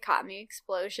they get caught in the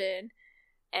explosion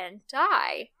and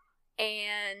die.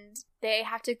 And they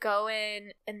have to go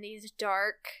in these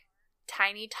dark,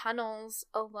 tiny tunnels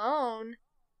alone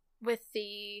with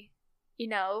the, you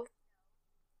know,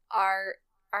 are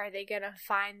they gonna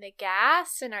find the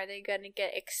gas, and are they gonna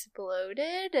get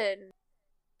exploded? And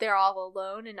they're all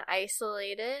alone and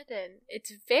isolated, and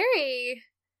it's very,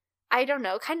 I don't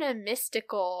know, kind of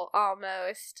mystical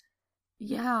almost.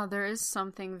 Yeah, there is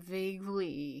something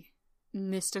vaguely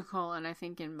mystical, and I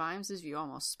think in Vimes' view,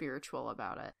 almost spiritual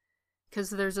about it.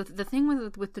 Because there's the thing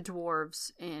with the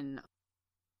dwarves in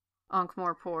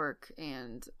Ankh-Morpork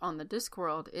and on the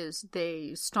Discworld is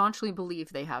they staunchly believe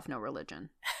they have no religion.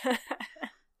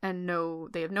 And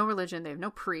they have no religion, they have no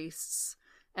priests.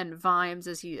 And Vimes,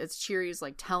 as Chiri's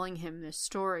like telling him this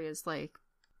story, is like,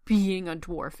 being a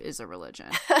dwarf is a religion.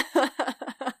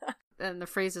 And the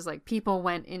phrase is like, people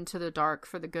went into the dark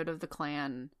for the good of the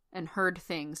clan and heard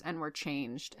things and were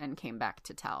changed and came back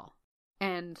to tell.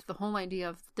 And the whole idea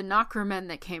of the Knockermen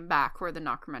that came back were the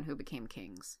Knockermen who became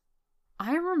kings.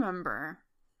 I remember,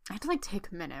 I had to like take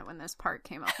a minute when this part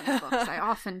came up in the books. I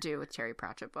often do with Terry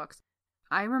Pratchett books.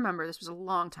 I remember, this was a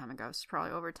long time ago, this was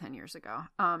probably over 10 years ago.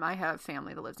 I have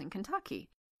family that lives in Kentucky.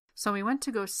 So we went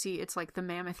to go see, it's like the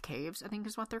Mammoth Caves, I think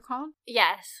is what they're called.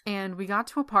 Yes. And we got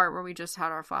to a part where we just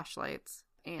had our flashlights.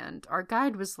 And our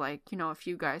guide was like, you know, if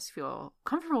you guys feel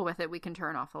comfortable with it, we can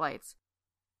turn off the lights.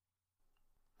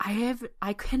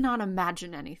 I cannot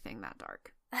imagine anything that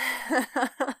dark.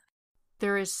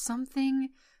 There is something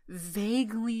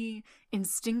vaguely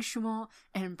instinctual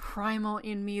and primal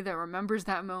in me that remembers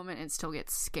that moment and still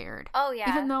gets scared. Oh, yeah.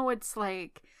 Even though it's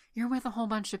like, you're with a whole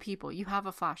bunch of people, you have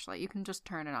a flashlight, you can just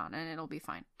turn it on and it'll be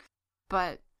fine.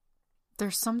 But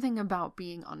there's something about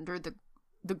being under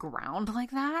the ground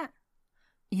like that,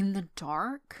 in the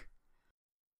dark,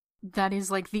 that is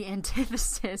like the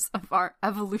antithesis of our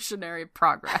evolutionary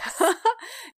progress.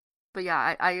 But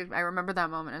yeah, I remember that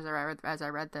moment as I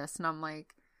read this, and I'm like,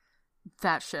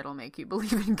 that shit'll make you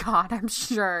believe in God, I'm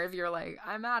sure, if you're like,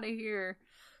 I'm out of here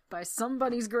by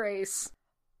somebody's grace.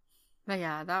 But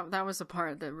yeah, that was a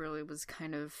part that really was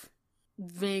kind of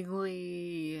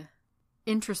vaguely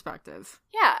introspective.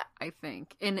 Yeah. I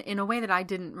think. In a way that I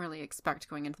didn't really expect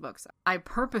going into the books. I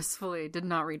purposefully did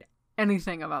not read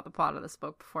anything about the plot of this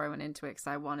book before I went into it, because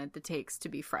I wanted the takes to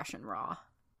be fresh and raw.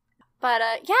 But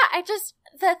yeah,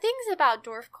 the things about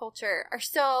dwarf culture are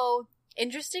so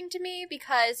interesting to me,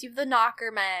 because you have the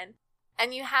Knockermen,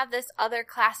 and you have this other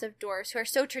class of dwarves who are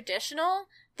so traditional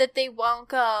that they won't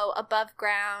go above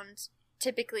ground,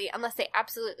 typically, unless they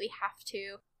absolutely have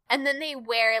to. And then they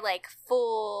wear, like,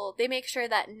 they make sure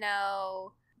that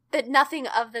nothing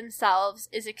of themselves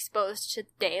is exposed to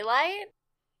daylight,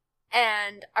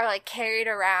 and are, like, carried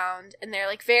around, and they're,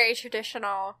 like, very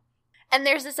traditional. And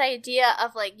there's this idea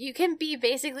of, like, you can be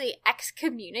basically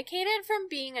excommunicated from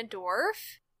being a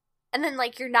dwarf, and then,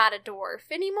 like, you're not a dwarf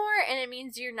anymore, and it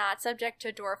means you're not subject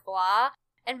to dwarf law.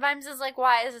 And Vimes is like,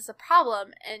 why is this a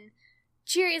problem? And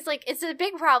Chiri's like, it's a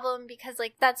big problem because,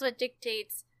 like, that's what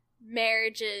dictates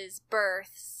marriages,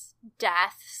 births,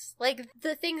 deaths. Like,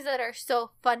 the things that are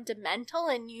so fundamental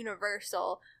and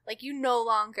universal. Like, you no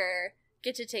longer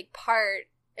get to take part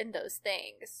in those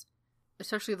things.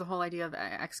 Especially the whole idea of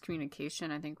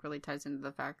excommunication, I think, really ties into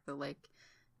the fact that, like,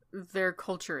 their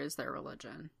culture is their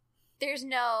religion. There's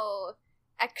no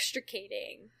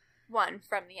extricating one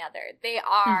from the other. They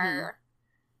are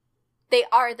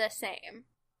the same.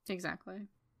 Exactly.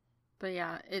 But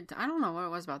yeah, I don't know what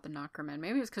it was about the Knockermen.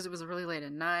 Maybe it was because it was really late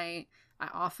at night. I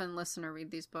often listen or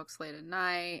read these books late at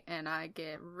night, and I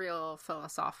get real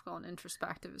philosophical and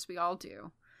introspective, as we all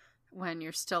do, when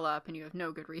you're still up and you have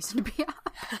no good reason to be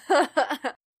up.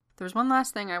 There was one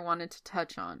last thing I wanted to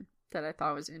touch on, that I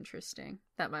thought was interesting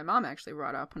that my mom actually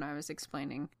brought up when I was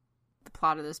explaining the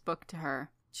plot of this book to her.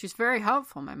 She's very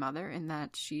helpful, my mother, in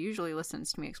that she usually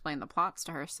listens to me explain the plots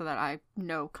to her so that I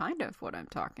know kind of what I'm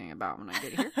talking about when I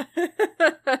get here.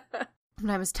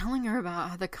 And I was telling her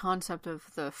about the concept of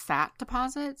the fat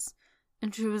deposits,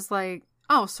 and she was like,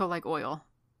 oh, so like oil.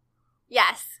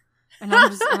 Yes. And I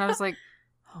was like,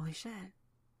 holy shit.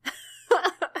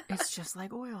 It's just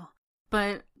like oil.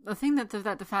 But the thing that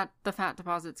the fat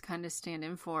deposits kind of stand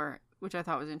in for, which I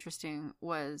thought was interesting,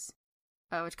 was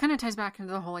which kind of ties back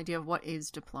into the whole idea of what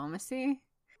is diplomacy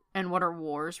and what are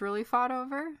wars really fought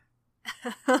over.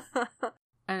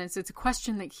 And it's a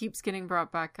question that keeps getting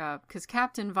brought back up because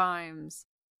Captain Vimes,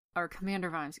 or Commander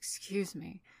Vimes, excuse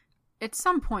me, at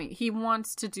some point he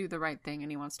wants to do the right thing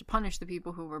and he wants to punish the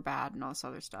people who were bad and all this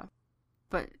other stuff.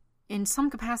 But in some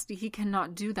capacity he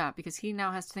cannot do that because he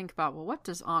now has to think about, well, what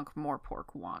does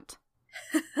Ankh-Morpork want?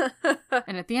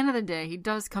 And at the end of the day, he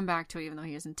does come back to it, even though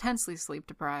he is intensely sleep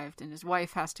deprived, and his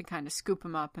wife has to kind of scoop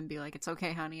him up and be like, it's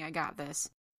okay, honey, I got this.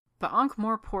 But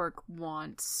Ankh-Morpork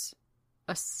wants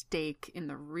a stake in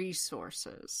the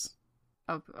resources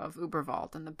of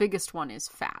Uberwald, and the biggest one is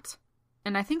fat.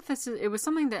 And I think it was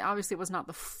something that obviously was not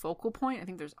the focal point. I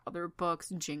think there's other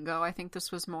books, Jingo, I think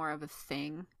this was more of a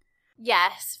thing.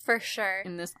 Yes, for sure.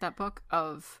 In that book,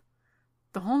 of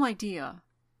the whole idea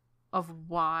of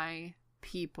why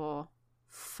people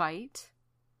fight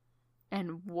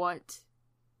and what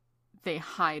they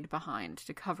hide behind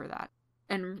to cover that.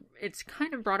 And it's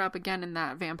kind of brought up again in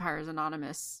that Vampires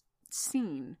Anonymous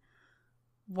scene.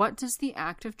 What does the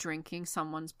act of drinking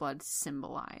someone's blood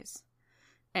symbolize?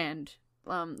 And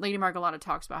Lady Margalotta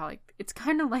talks about how, like, it's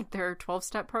kind of like their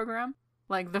 12-step program.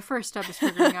 Like, the first step is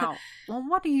figuring out, well,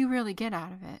 what do you really get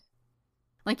out of it?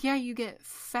 Like, yeah, you get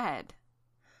fed,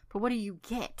 but what do you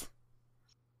get?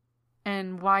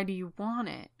 And why do you want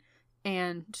it?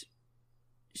 And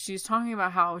she's talking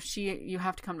about how you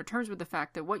have to come to terms with the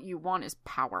fact that what you want is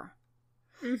power.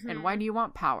 Mm-hmm. And why do you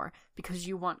want power? Because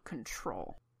you want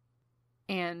control.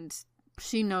 And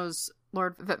she knows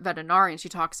Lord Vetinari, and she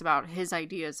talks about his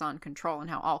ideas on control and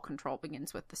how all control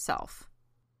begins with the self.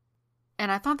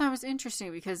 And I thought that was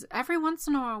interesting because every once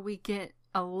in a while we get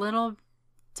a little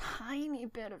tiny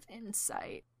bit of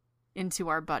insight into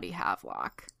our buddy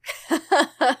Havelock.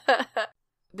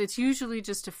 It's usually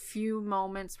just a few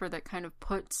moments where that kind of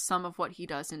puts some of what he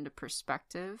does into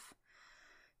perspective.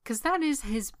 Because that is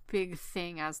his big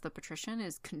thing as the patrician,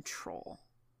 is control.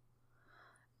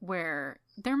 Where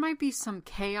there might be some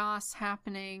chaos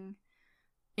happening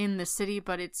in the city,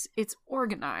 but it's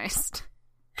organized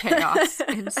chaos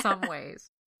in some ways.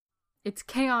 It's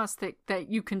chaos that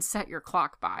you can set your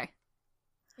clock by.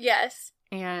 Yes.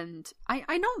 And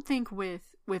I don't think with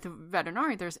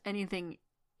Vetinari there's anything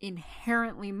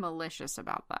inherently malicious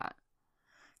about that.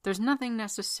 There's nothing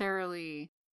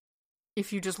necessarily,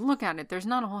 if you just look at it, there's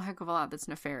not a whole heck of a lot that's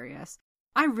nefarious.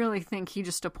 I really think he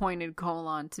just appointed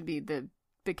Colon to be the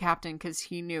captain because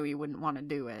he knew he wouldn't want to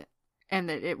do it. And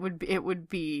that it would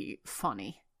be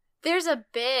funny. There's a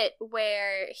bit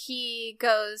where he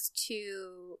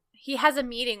has a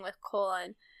meeting with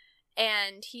Colon,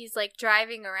 and he's, like,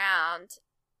 driving around,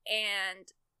 and,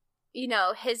 you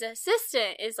know, his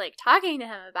assistant is, like, talking to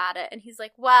him about it, and he's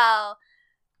like, well,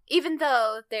 even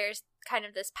though there's kind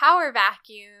of this power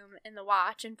vacuum in the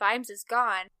Watch and Vimes is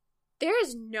gone, there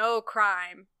is no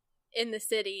crime in the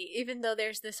city, even though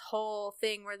there's this whole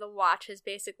thing where the Watch has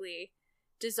basically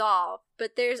dissolved.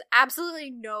 But there's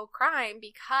absolutely no crime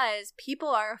because people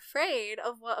are afraid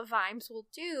of what Vimes will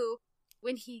do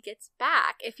when he gets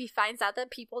back if he finds out that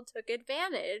people took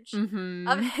advantage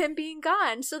of him being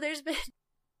gone. So there's been,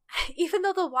 even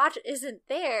though the Watch isn't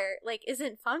there, like,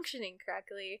 isn't functioning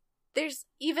correctly, there's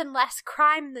even less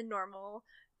crime than normal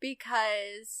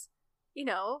because, you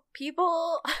know,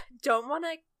 people don't want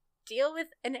to deal with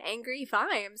an angry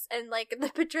Vimes, and, like, the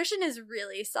patrician is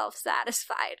really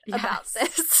self-satisfied about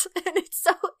this. And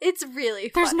it's really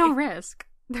funny.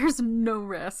 There's no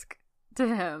risk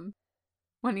to him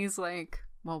when he's like,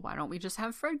 well, why don't we just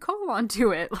have Fred Colon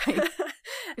do it? Like,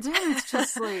 it's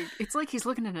just like, it's like he's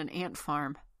looking at an ant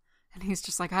farm and he's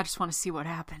just like, I just want to see what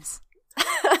happens.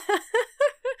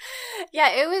 Yeah,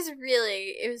 it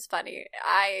was funny.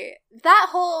 That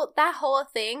whole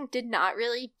thing did not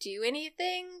really do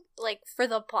anything, like, for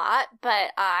the plot,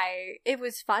 but it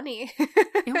was funny.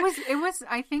 it was,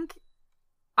 I think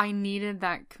I needed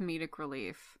that comedic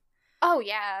relief. Oh,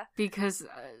 yeah. Because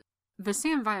the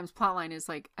Sam Vimes plotline is,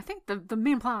 like, I think the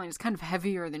main plotline is kind of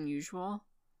heavier than usual.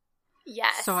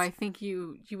 Yes. So I think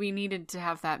we needed to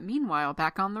have that meanwhile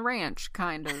back on the ranch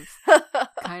kind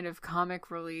of comic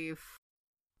relief.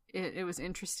 it was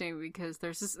interesting because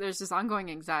there's this ongoing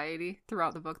anxiety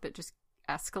throughout the book that just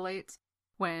escalates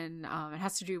when it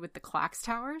has to do with the Clacks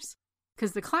towers,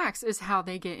 because the Clacks is how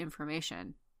they get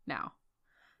information now.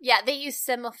 Yeah, they use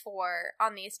semaphore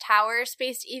on these towers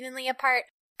spaced evenly apart,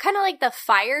 kind of like the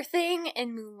fire thing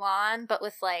in Mulan, but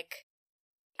with like,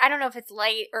 I don't know if it's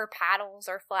light or paddles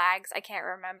or flags, I can't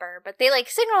remember, but they like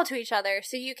signal to each other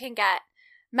so you can get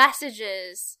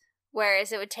messages,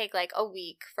 whereas it would take like a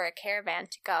week for a caravan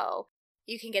to go.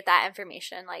 You can get that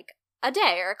information like a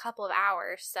day or a couple of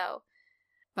hours, so.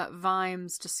 But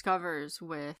Vimes discovers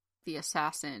with the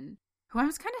assassin, who I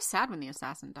was kind of sad when the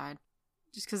assassin died,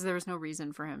 just because there was no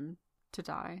reason for him to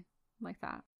die like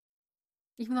that.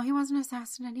 Even though he was an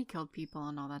assassin and he killed people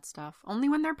and all that stuff. Only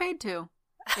when they're paid to.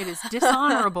 It is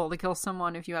dishonorable to kill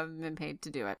someone if you haven't been paid to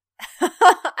do it.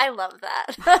 I love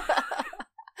that.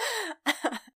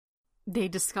 They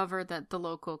discover that the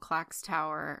local Clacks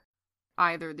Tower,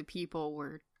 either the people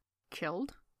were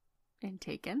killed and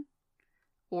taken,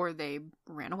 or they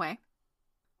ran away,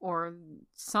 or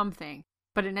something.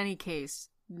 But in any case,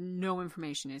 no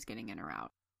information is getting in or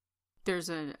out. There's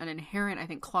an inherent, I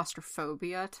think,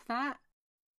 claustrophobia to that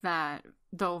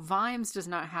though Vimes does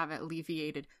not have it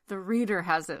alleviated, the reader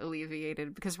has it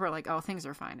alleviated because we're like, oh, things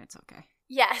are fine, it's okay.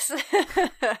 Yes.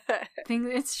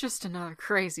 It's just another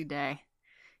crazy day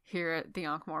here at the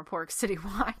Ankh-Morpork City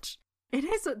Watch. It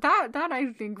is, that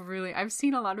I think really, I've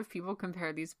seen a lot of people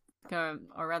compare these,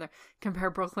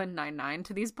 compare Brooklyn Nine-Nine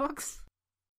to these books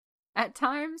at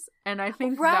times, and I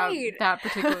think that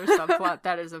particular subplot,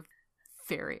 that is a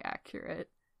very accurate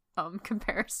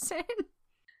comparison.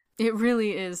 It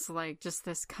really is like just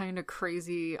this kind of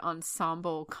crazy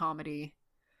ensemble comedy.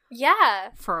 Yeah.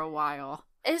 For a while.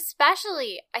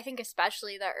 Especially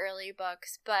the early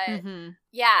books, but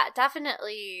yeah,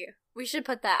 definitely we should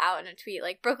put that out in a tweet.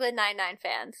 Like, Brooklyn Nine-Nine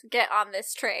fans, get on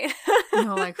this train.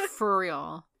 No, like, for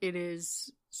real. It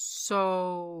is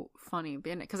so funny.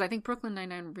 Because I think Brooklyn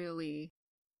Nine-Nine really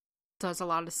does a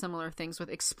lot of similar things with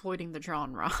exploiting the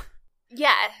genre.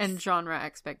 Yes. And genre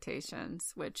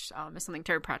expectations, which is something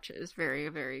Terry Pratchett is very,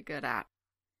 very good at.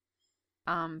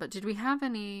 But did we have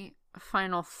any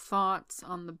final thoughts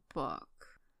on the book?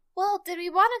 Well, did we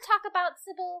want to talk about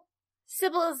Sybil?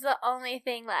 Sybil is the only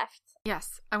thing left.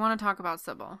 Yes, I want to talk about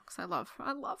Sybil, because I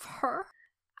love her.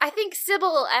 I think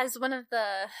Sybil, as one of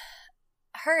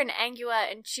her and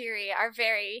Angua and Cheery are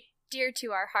very dear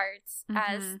to our hearts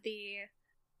as the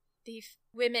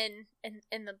women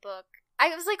in the book.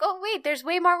 I was like, oh wait, there's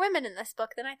way more women in this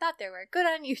book than I thought there were. Good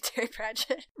on you, Terry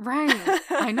Pratchett. Right.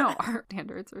 I know, our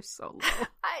standards are so low.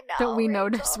 I know. That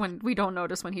we don't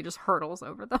notice when he just hurtles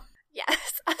over them.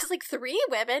 Yes. I was like, 3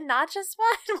 women, not just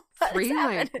one? What 3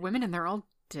 like women, and they're all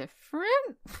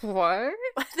different? What?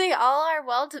 They all are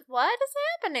what is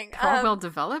happening? They're all well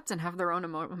developed and have their own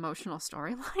emotional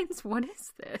storylines? What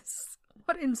is this?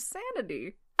 What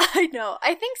insanity? I know.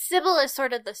 I think Sybil is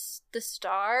sort of the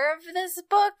star of this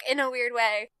book in a weird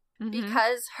way,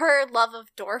 because her love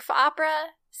of dwarf opera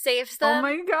saves them. Oh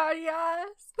my god, yes!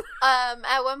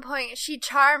 At one point, she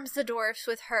charms the dwarfs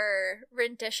with her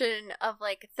rendition of,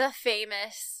 like, the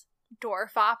famous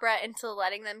dwarf opera into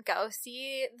letting them go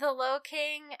see the Low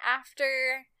King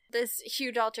after this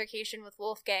huge altercation with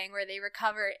Wolfgang where they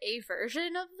recover a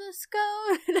version of the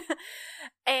scone.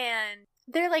 And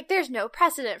they're like, there's no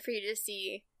precedent for you to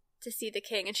see the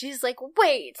king, and she's like,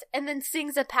 wait, and then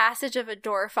sings a passage of a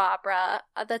dwarf opera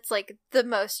that's like the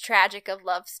most tragic of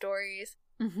love stories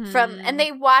and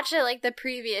they watch it like the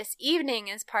previous evening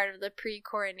as part of the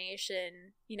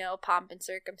pre-coronation, pomp and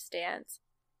circumstance.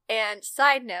 And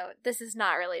side note, this is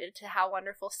not related to how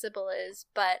wonderful Sybil is,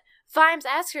 but Vimes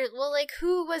asks her, well, like,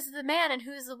 who was the man and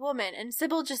who's the woman? And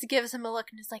Sybil just gives him a look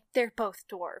and is like, they're both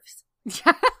dwarves.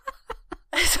 Yeah.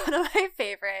 It's one of my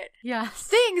favorite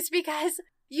things, because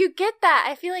you get that.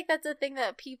 I feel like that's a thing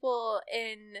that people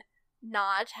in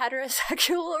not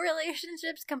heterosexual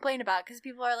relationships complain about, because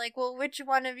people are like, well, which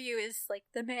one of you is like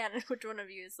the man and which one of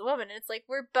you is the woman? And it's like,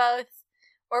 we're both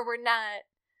or we're not.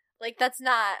 Like, that's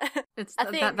not a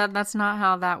thing. That's not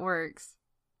how that works.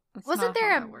 Wasn't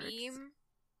there a meme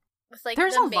with like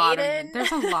there's the maiden?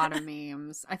 There's a lot of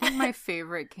memes. I think my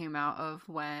favorite came out of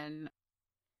when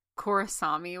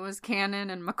Korrasami was canon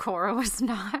and Makora was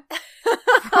not.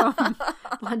 From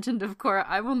Legend of Korra.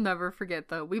 I will never forget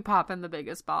though. We pop in the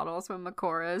biggest bottles when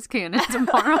Makora is canon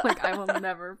tomorrow. Like, I will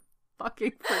never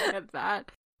fucking forget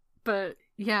that. But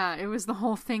yeah, it was the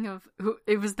whole thing of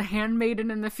it was the handmaiden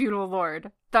and the feudal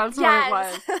lord. That's what it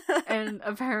was. And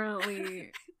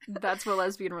apparently that's what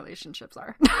lesbian relationships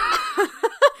are.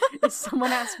 Someone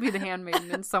has to be the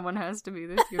handmaiden and someone has to be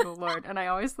the feudal lord. And I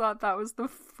always thought that was the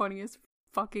funniest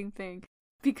fucking thing.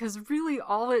 Because really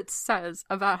all it says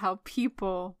about how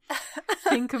people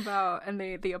think about and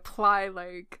they apply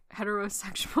like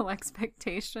heterosexual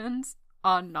expectations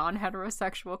on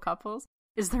non-heterosexual couples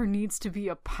is there needs to be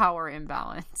a power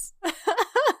imbalance.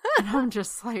 And I'm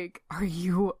just like, are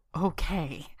you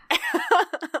okay?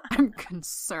 I'm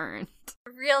concerned.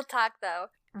 Real talk, though.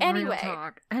 Anyway. Real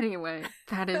talk. Anyway,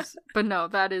 that's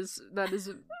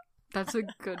a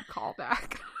good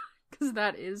callback. Because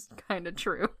that is kind of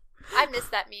true. I miss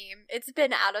that meme. It's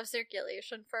been out of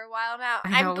circulation for a while now.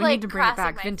 I know, I'm we like need to bring it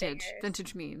back.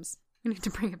 Vintage memes. We need to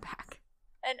bring it back.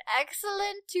 An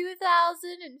excellent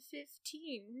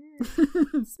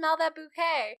 2015. Smell that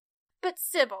bouquet. But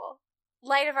Sybil,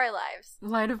 light of our lives.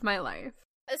 Light of my life.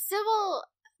 Sybil,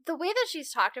 the way that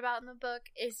she's talked about in the book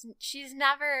is she's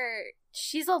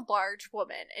a large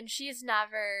woman, and she's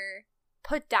never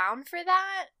put down for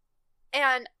that.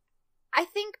 And I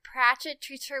think Pratchett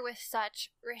treats her with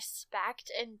such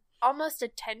respect and almost a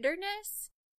tenderness.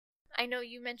 I know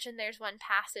you mentioned there's one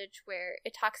passage where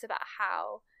it talks about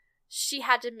how she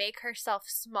had to make herself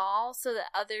small so that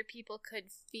other people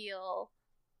could feel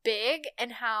big,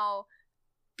 and how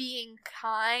being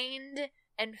kind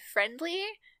and friendly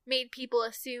made people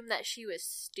assume that she was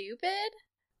stupid.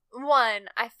 One,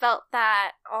 I felt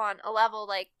that on a level,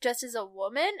 like, just as a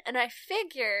woman, and I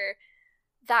figure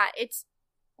that it's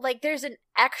like there's an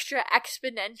extra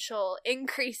exponential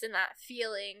increase in that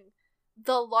feeling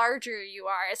the larger you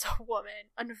are as a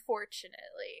woman,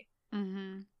 unfortunately.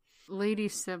 Mm-hmm. Lady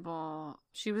Sybil,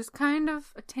 she was kind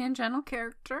of a tangential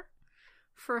character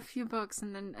for a few books,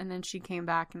 and then she came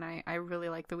back, and I really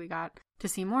like that we got to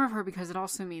see more of her, because it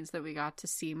also means that we got to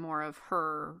see more of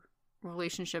her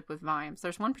relationship with Vimes.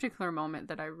 There's one particular moment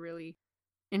that I really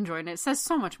enjoyed, and it says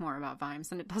so much more about Vimes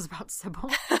than it does about Sybil.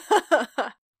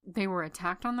 They were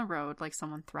attacked on the road, like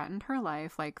someone threatened her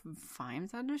life, like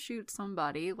Vimes had to shoot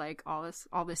somebody, like all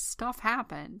this stuff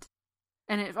happened.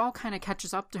 And it all kind of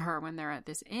catches up to her when they're at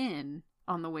this inn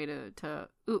on the way to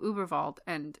Uberwald,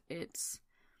 and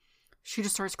she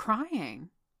just starts crying,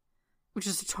 which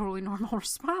is a totally normal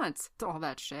response to all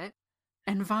that shit.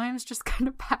 And Vimes just kind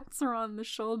of pats her on the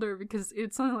shoulder, because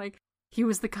it's something like he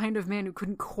was the kind of man who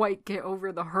couldn't quite get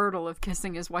over the hurdle of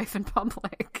kissing his wife in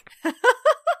public.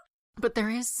 But there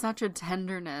is such a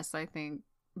tenderness, I think,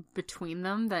 between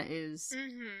them that is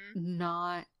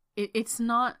not... It's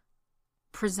not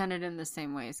presented in the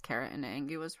same way as Carrot and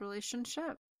Angua's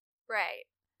relationship. Right.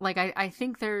 Like, I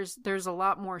think there's a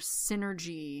lot more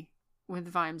synergy with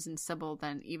Vimes and Sybil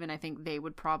than even I think they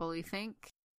would probably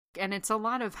think. And it's a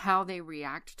lot of how they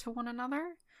react to one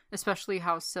another, especially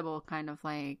how Sybil kind of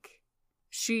like...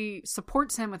 She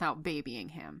supports him without babying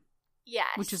him. Yes.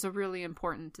 Which is a really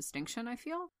important distinction, I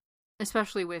feel.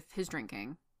 Especially with his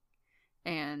drinking.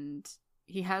 And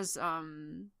he does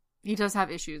have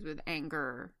issues with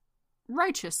anger,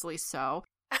 righteously so.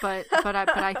 But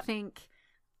I think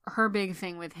her big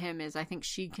thing with him is I think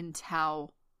she can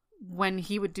tell when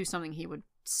he would do something he would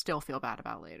still feel bad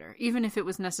about later, even if it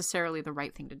was necessarily the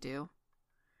right thing to do.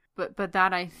 But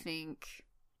that, I think,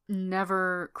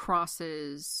 never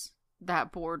crosses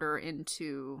that border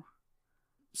into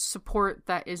support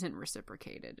that isn't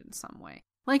reciprocated in some way.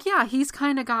 Like, yeah, he's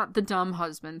kind of got the dumb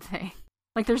husband thing.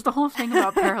 Like, there's the whole thing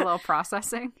about parallel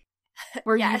processing,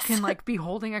 where you can, like, be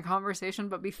holding a conversation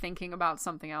but be thinking about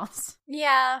something else.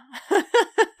 Yeah.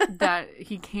 That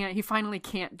he finally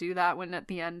can't do that when at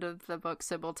the end of the book,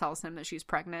 Sybil tells him that she's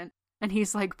pregnant. And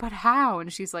he's like, but how?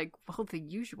 And she's like, well, the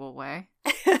usual way.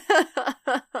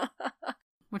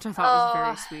 Which I thought was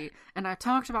very sweet. And I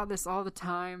talked about this all the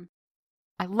time.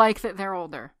 I like that they're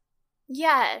older.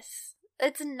 Yes.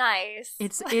 It's nice.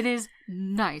 It is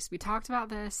nice. We talked about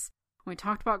this when we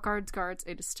talked about Guards.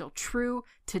 It is still true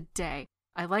today.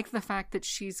 I like the fact that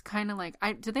she's kind of like...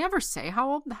 Did they ever say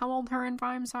how old her and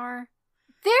Vimes are?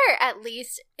 They're at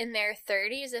least in their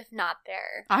 30s, if not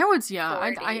their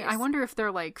 40s. I wonder if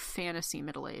they're like fantasy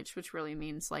middle age, which really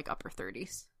means like upper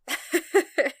 30s.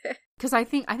 Because I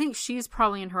think she's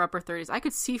probably in her upper 30s. I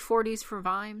could see 40s for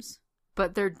Vimes,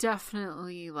 but they're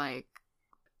definitely like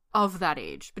of that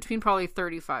age, between probably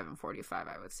 35 and 45,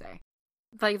 I would say.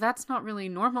 Like, that's not really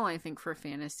normal, I think, for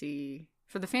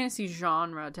the fantasy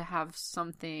genre to have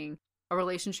a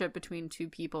relationship between two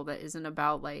people that isn't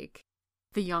about, like,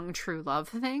 the young true love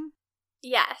thing.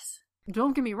 Yes.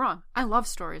 Don't get me wrong. I love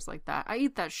stories like that. I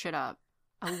eat that shit up.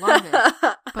 I love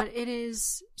it. But it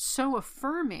is so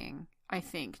affirming, I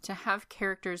think, to have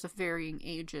characters of varying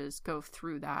ages go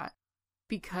through that.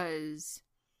 Because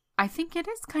I think it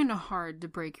is kind of hard to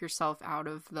break yourself out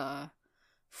of the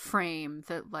frame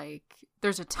that, like,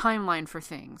 there's a timeline for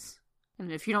things.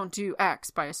 And if you don't do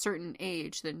X by a certain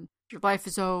age, then your life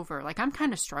is over. Like, I'm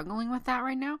kind of struggling with that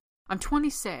right now. I'm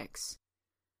 26.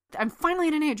 I'm finally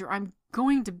at an age where I'm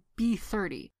going to be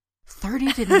 30.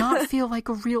 30 did not feel like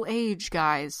a real age,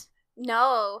 guys.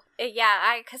 No.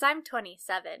 Because I'm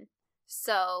 27.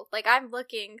 So, like, I'm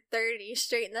looking 30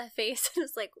 straight in the face, and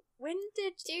it's like, when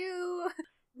did you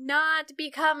not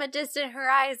become a distant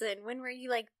horizon? When were you,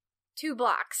 like, 2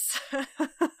 blocks?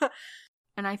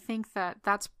 And I think that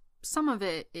that's, some of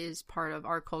it is part of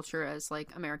our culture as,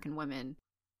 like, American women.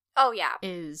 Oh, yeah.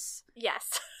 Is,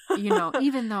 yes. you know,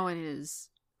 even though it is,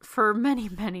 for many,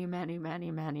 many, many,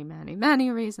 many, many, many,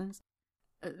 many reasons,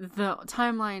 the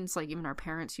timelines, like, even our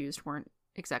parents used weren't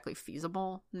exactly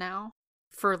feasible now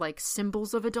for, like,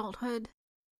 symbols of adulthood.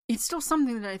 It's still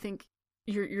something that I think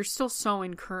you're still so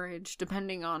encouraged,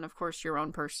 depending on, of course, your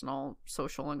own personal,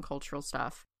 social, and cultural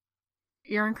stuff.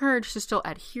 You're encouraged to still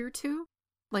adhere to.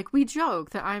 Like, we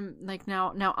joke that I'm, like,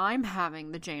 now I'm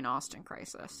having the Jane Austen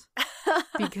crisis.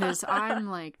 Because I'm,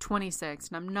 like, 26,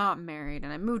 and I'm not married,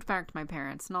 and I moved back to my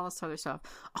parents, and all this other stuff.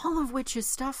 All of which is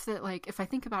stuff that, like, if I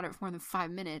think about it for more than 5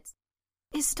 minutes,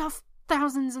 is stuff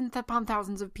thousands and upon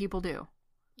thousands of people do.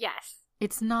 Yes.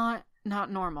 It's not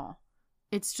normal.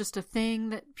 It's just a thing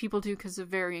that people do because of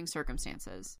varying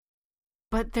circumstances.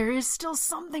 But there is still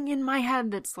something in my head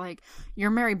that's like,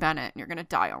 you're Mary Bennett, and you're gonna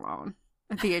die alone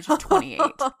at the age of 28.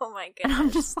 Oh my goodness. And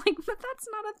I'm just like, but that's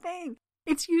not a thing.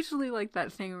 It's usually like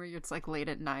that thing where it's like late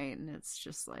at night and it's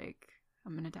just like,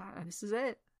 I'm gonna die. This is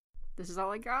it. This is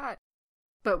all I got.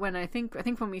 But when I think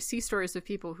when we see stories of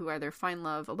people who either find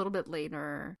love a little bit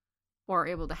later or are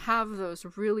able to have those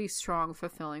really strong,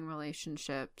 fulfilling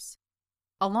relationships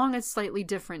along a slightly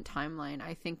different timeline,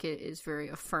 I think it is very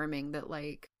affirming that,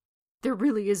 like, there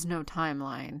really is no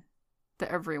timeline that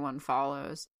everyone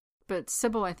follows. But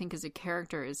Sybil, I think, as a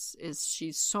character is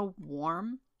she's so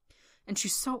warm and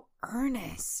she's so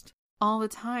earnest all the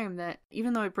time that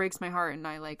even though it breaks my heart and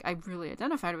I really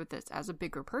identified with this as a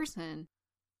bigger person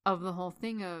of the whole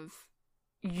thing of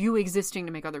you existing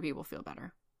to make other people feel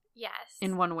better. Yes.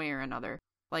 In one way or another.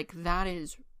 Like, that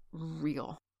is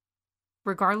real.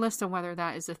 Regardless of whether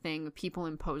that is a thing people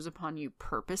impose upon you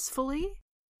purposefully,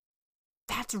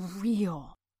 that's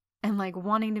real. And, like,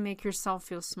 wanting to make yourself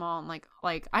feel small and,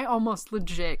 like I almost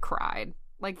legit cried.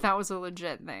 Like, that was a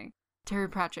legit thing. Terry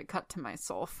Pratchett cut to my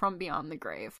soul from beyond the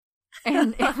grave.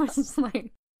 And it was,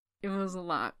 like, it was a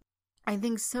lot. I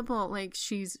think Sybil, like,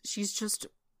 she's just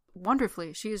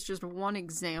wonderfully, she is just one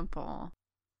example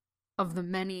of the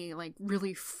many, like,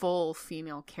 really full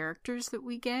female characters that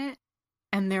we get.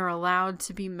 And they're allowed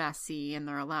to be messy, and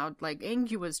they're allowed, like,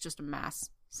 Angie was just a mess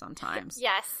sometimes.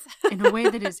 Yes. In a way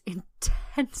that is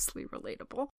intensely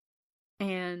relatable.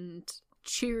 And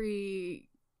Cheery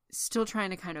still trying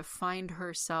to kind of find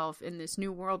herself in this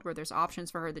new world where there's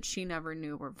options for her that she never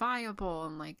knew were viable.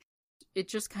 And, like, it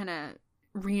just kind of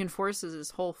reinforces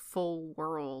this whole full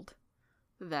world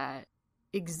that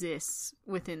exists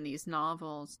within these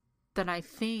novels that I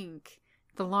think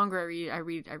the longer I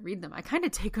read them, I kind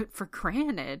of take it for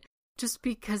granted just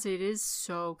because it is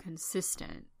so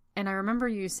consistent. And I remember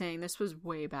you saying, this was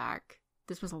way back,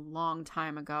 this was a long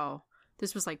time ago,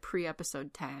 this was like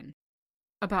pre-episode 10,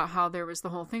 about how there was the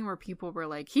whole thing where people were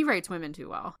like, he writes women too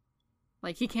well.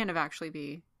 Like, he can't have actually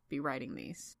be writing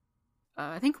these.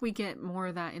 I think we get more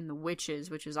of that in The Witches,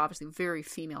 which is obviously very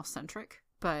female-centric,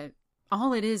 but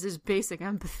all it is basic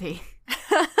empathy.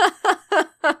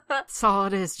 That's all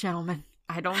it is, gentlemen.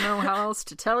 I don't know how else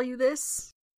to tell you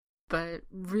this, but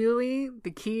really,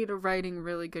 the key to writing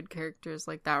really good characters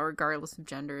like that, regardless of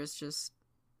gender, is just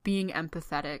being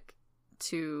empathetic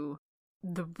to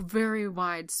the very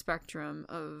wide spectrum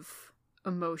of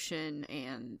emotion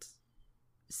and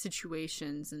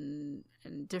situations and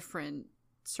different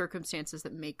circumstances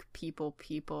that make people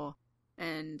people.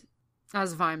 And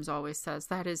as Vimes always says,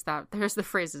 there's the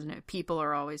phrase, isn't it? People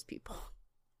are always people.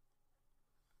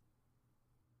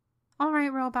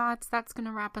 Alright, robots, that's going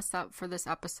to wrap us up for this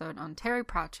episode on Terry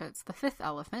Pratchett's The Fifth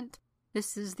Elephant.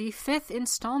 This is the 5th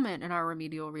installment in our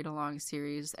Remedial Read-Along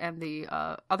series, and the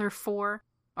other 4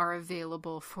 are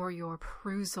available for your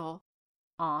perusal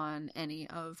on any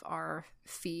of our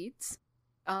feeds.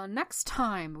 Next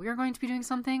time, we are going to be doing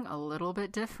something a little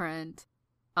bit different.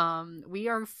 We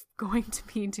are going to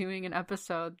be doing an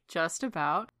episode just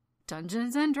about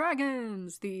Dungeons and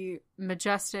Dragons, the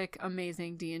majestic,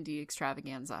 amazing D&D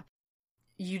extravaganza.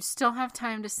 You still have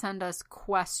time to send us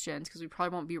questions, because we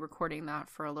probably won't be recording that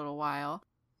for a little while.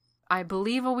 I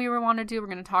believe what we want to do, we're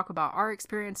going to talk about our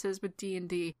experiences with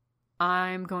D&D.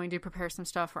 I'm going to prepare some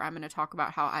stuff where I'm going to talk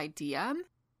about how I DM.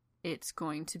 It's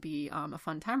going to be a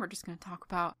fun time. We're just going to talk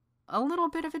about a little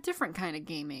bit of a different kind of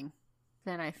gaming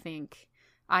than I think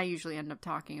I usually end up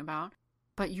talking about.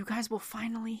 But you guys will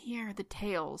finally hear the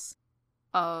tales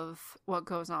of what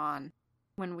goes on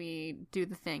when we do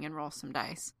the thing and roll some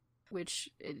dice. Which,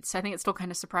 I think it still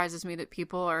kind of surprises me that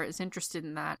people are as interested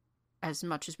in that as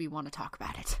much as we want to talk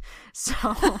about it. So...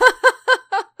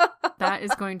 that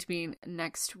is going to be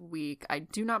next week. I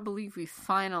do not believe we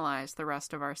finalized the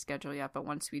rest of our schedule yet, but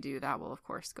once we do, that will, of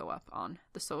course, go up on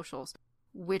the socials,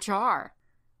 which are...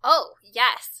 Oh,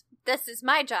 yes. This is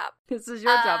my job. This is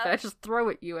your job that I just throw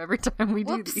at you every time we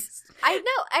do these. I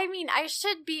know. I mean, I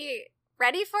should be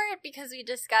ready for it because we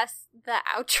discussed the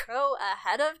outro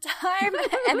ahead of time,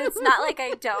 and it's not like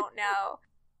I don't know.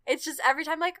 It's just every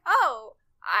time like, oh,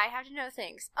 I have to know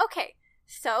things. Okay.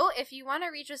 So, if you want to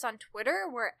reach us on Twitter,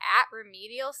 we're at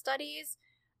Remedial Studies.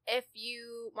 If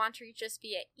you want to reach us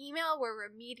via email, we're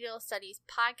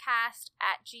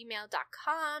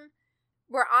remedialstudiespodcast@gmail.com.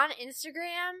 We're on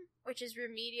Instagram, which is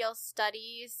Remedial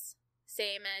Studies,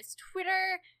 same as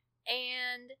Twitter.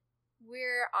 And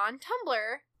we're on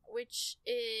Tumblr, which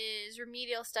is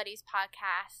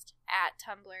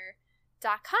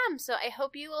remedialstudiespodcast@tumblr.com. So, I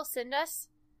hope you will send us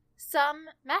some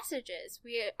messages.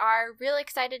 We are really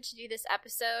excited to do this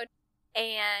episode,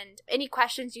 and any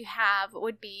questions you have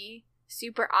would be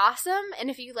super awesome. And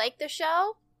if you like the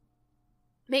show,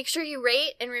 make sure you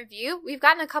rate and review. We've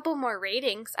gotten a couple more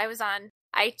ratings. I was on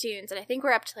iTunes, and I think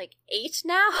we're up to like 8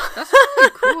 now. That's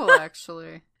really cool,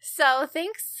 actually. So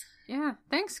thanks. Yeah,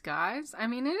 thanks, guys. I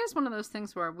mean, it is one of those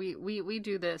things where we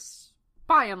do this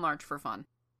by and large for fun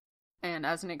and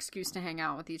as an excuse to hang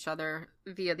out with each other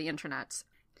via the internet.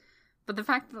 But the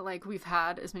fact that, like, we've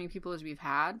had as many people as we've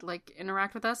had, like,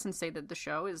 interact with us and say that the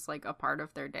show is, like, a part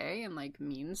of their day and, like,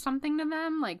 means something to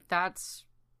them, like, that's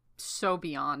so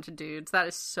beyond, dudes. That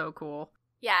is so cool.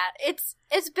 Yeah, it's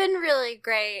been really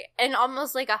great and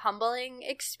almost like a humbling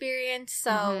experience,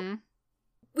 so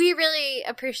we really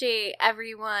appreciate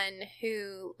everyone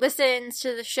who listens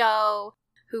to the show,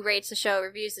 who rates the show,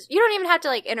 reviews this. You don't even have to,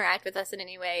 like, interact with us in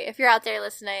any way. If you're out there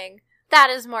listening... that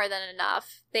is more than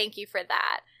enough. Thank you for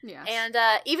that. Yes. And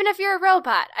even if you're a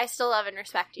robot, I still love and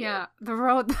respect you. Yeah,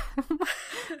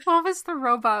 what was the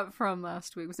robot from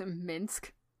last week? Was it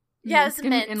Minsk? Yeah, it was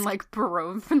Minsk. In like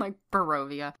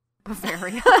Barovia.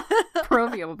 Bavaria.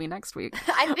 Barovia will be next week.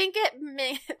 I think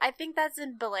that's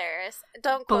in Belarus.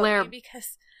 Don't quote me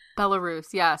because... Belarus,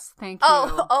 yes. Thank you.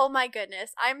 Oh my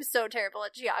goodness. I'm so terrible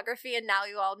at geography, and now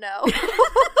you all know.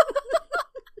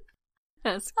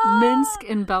 Yes, Minsk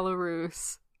in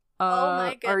Belarus. Oh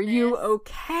my goodness. Are you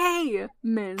okay,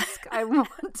 Minsk? I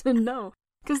want to know.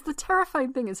 Because the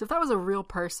terrifying thing is, if that was a real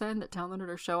person that downloaded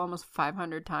our show almost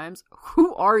 500 times,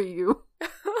 who are you?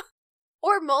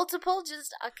 Or multiple,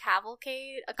 just a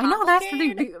cavalcade. I know, that's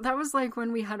the thing. That was like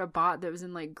when we had a bot that was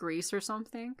in like Greece or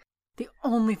something. The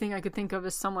only thing I could think of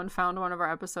is someone found one of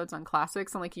our episodes on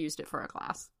classics and like used it for a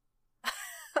class.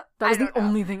 That was the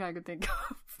only thing I could think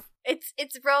of.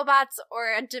 It's robots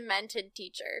or a demented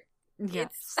teacher.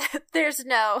 Yes. There's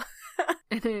no...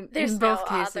 in both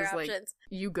cases, like,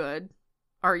 you good?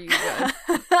 Are you good?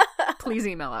 Please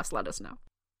email us, let us know.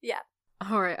 Yeah.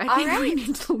 Alright, I think we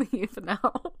need to leave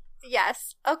now.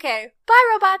 Yes. Okay. Bye,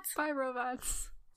 robots! Bye, robots.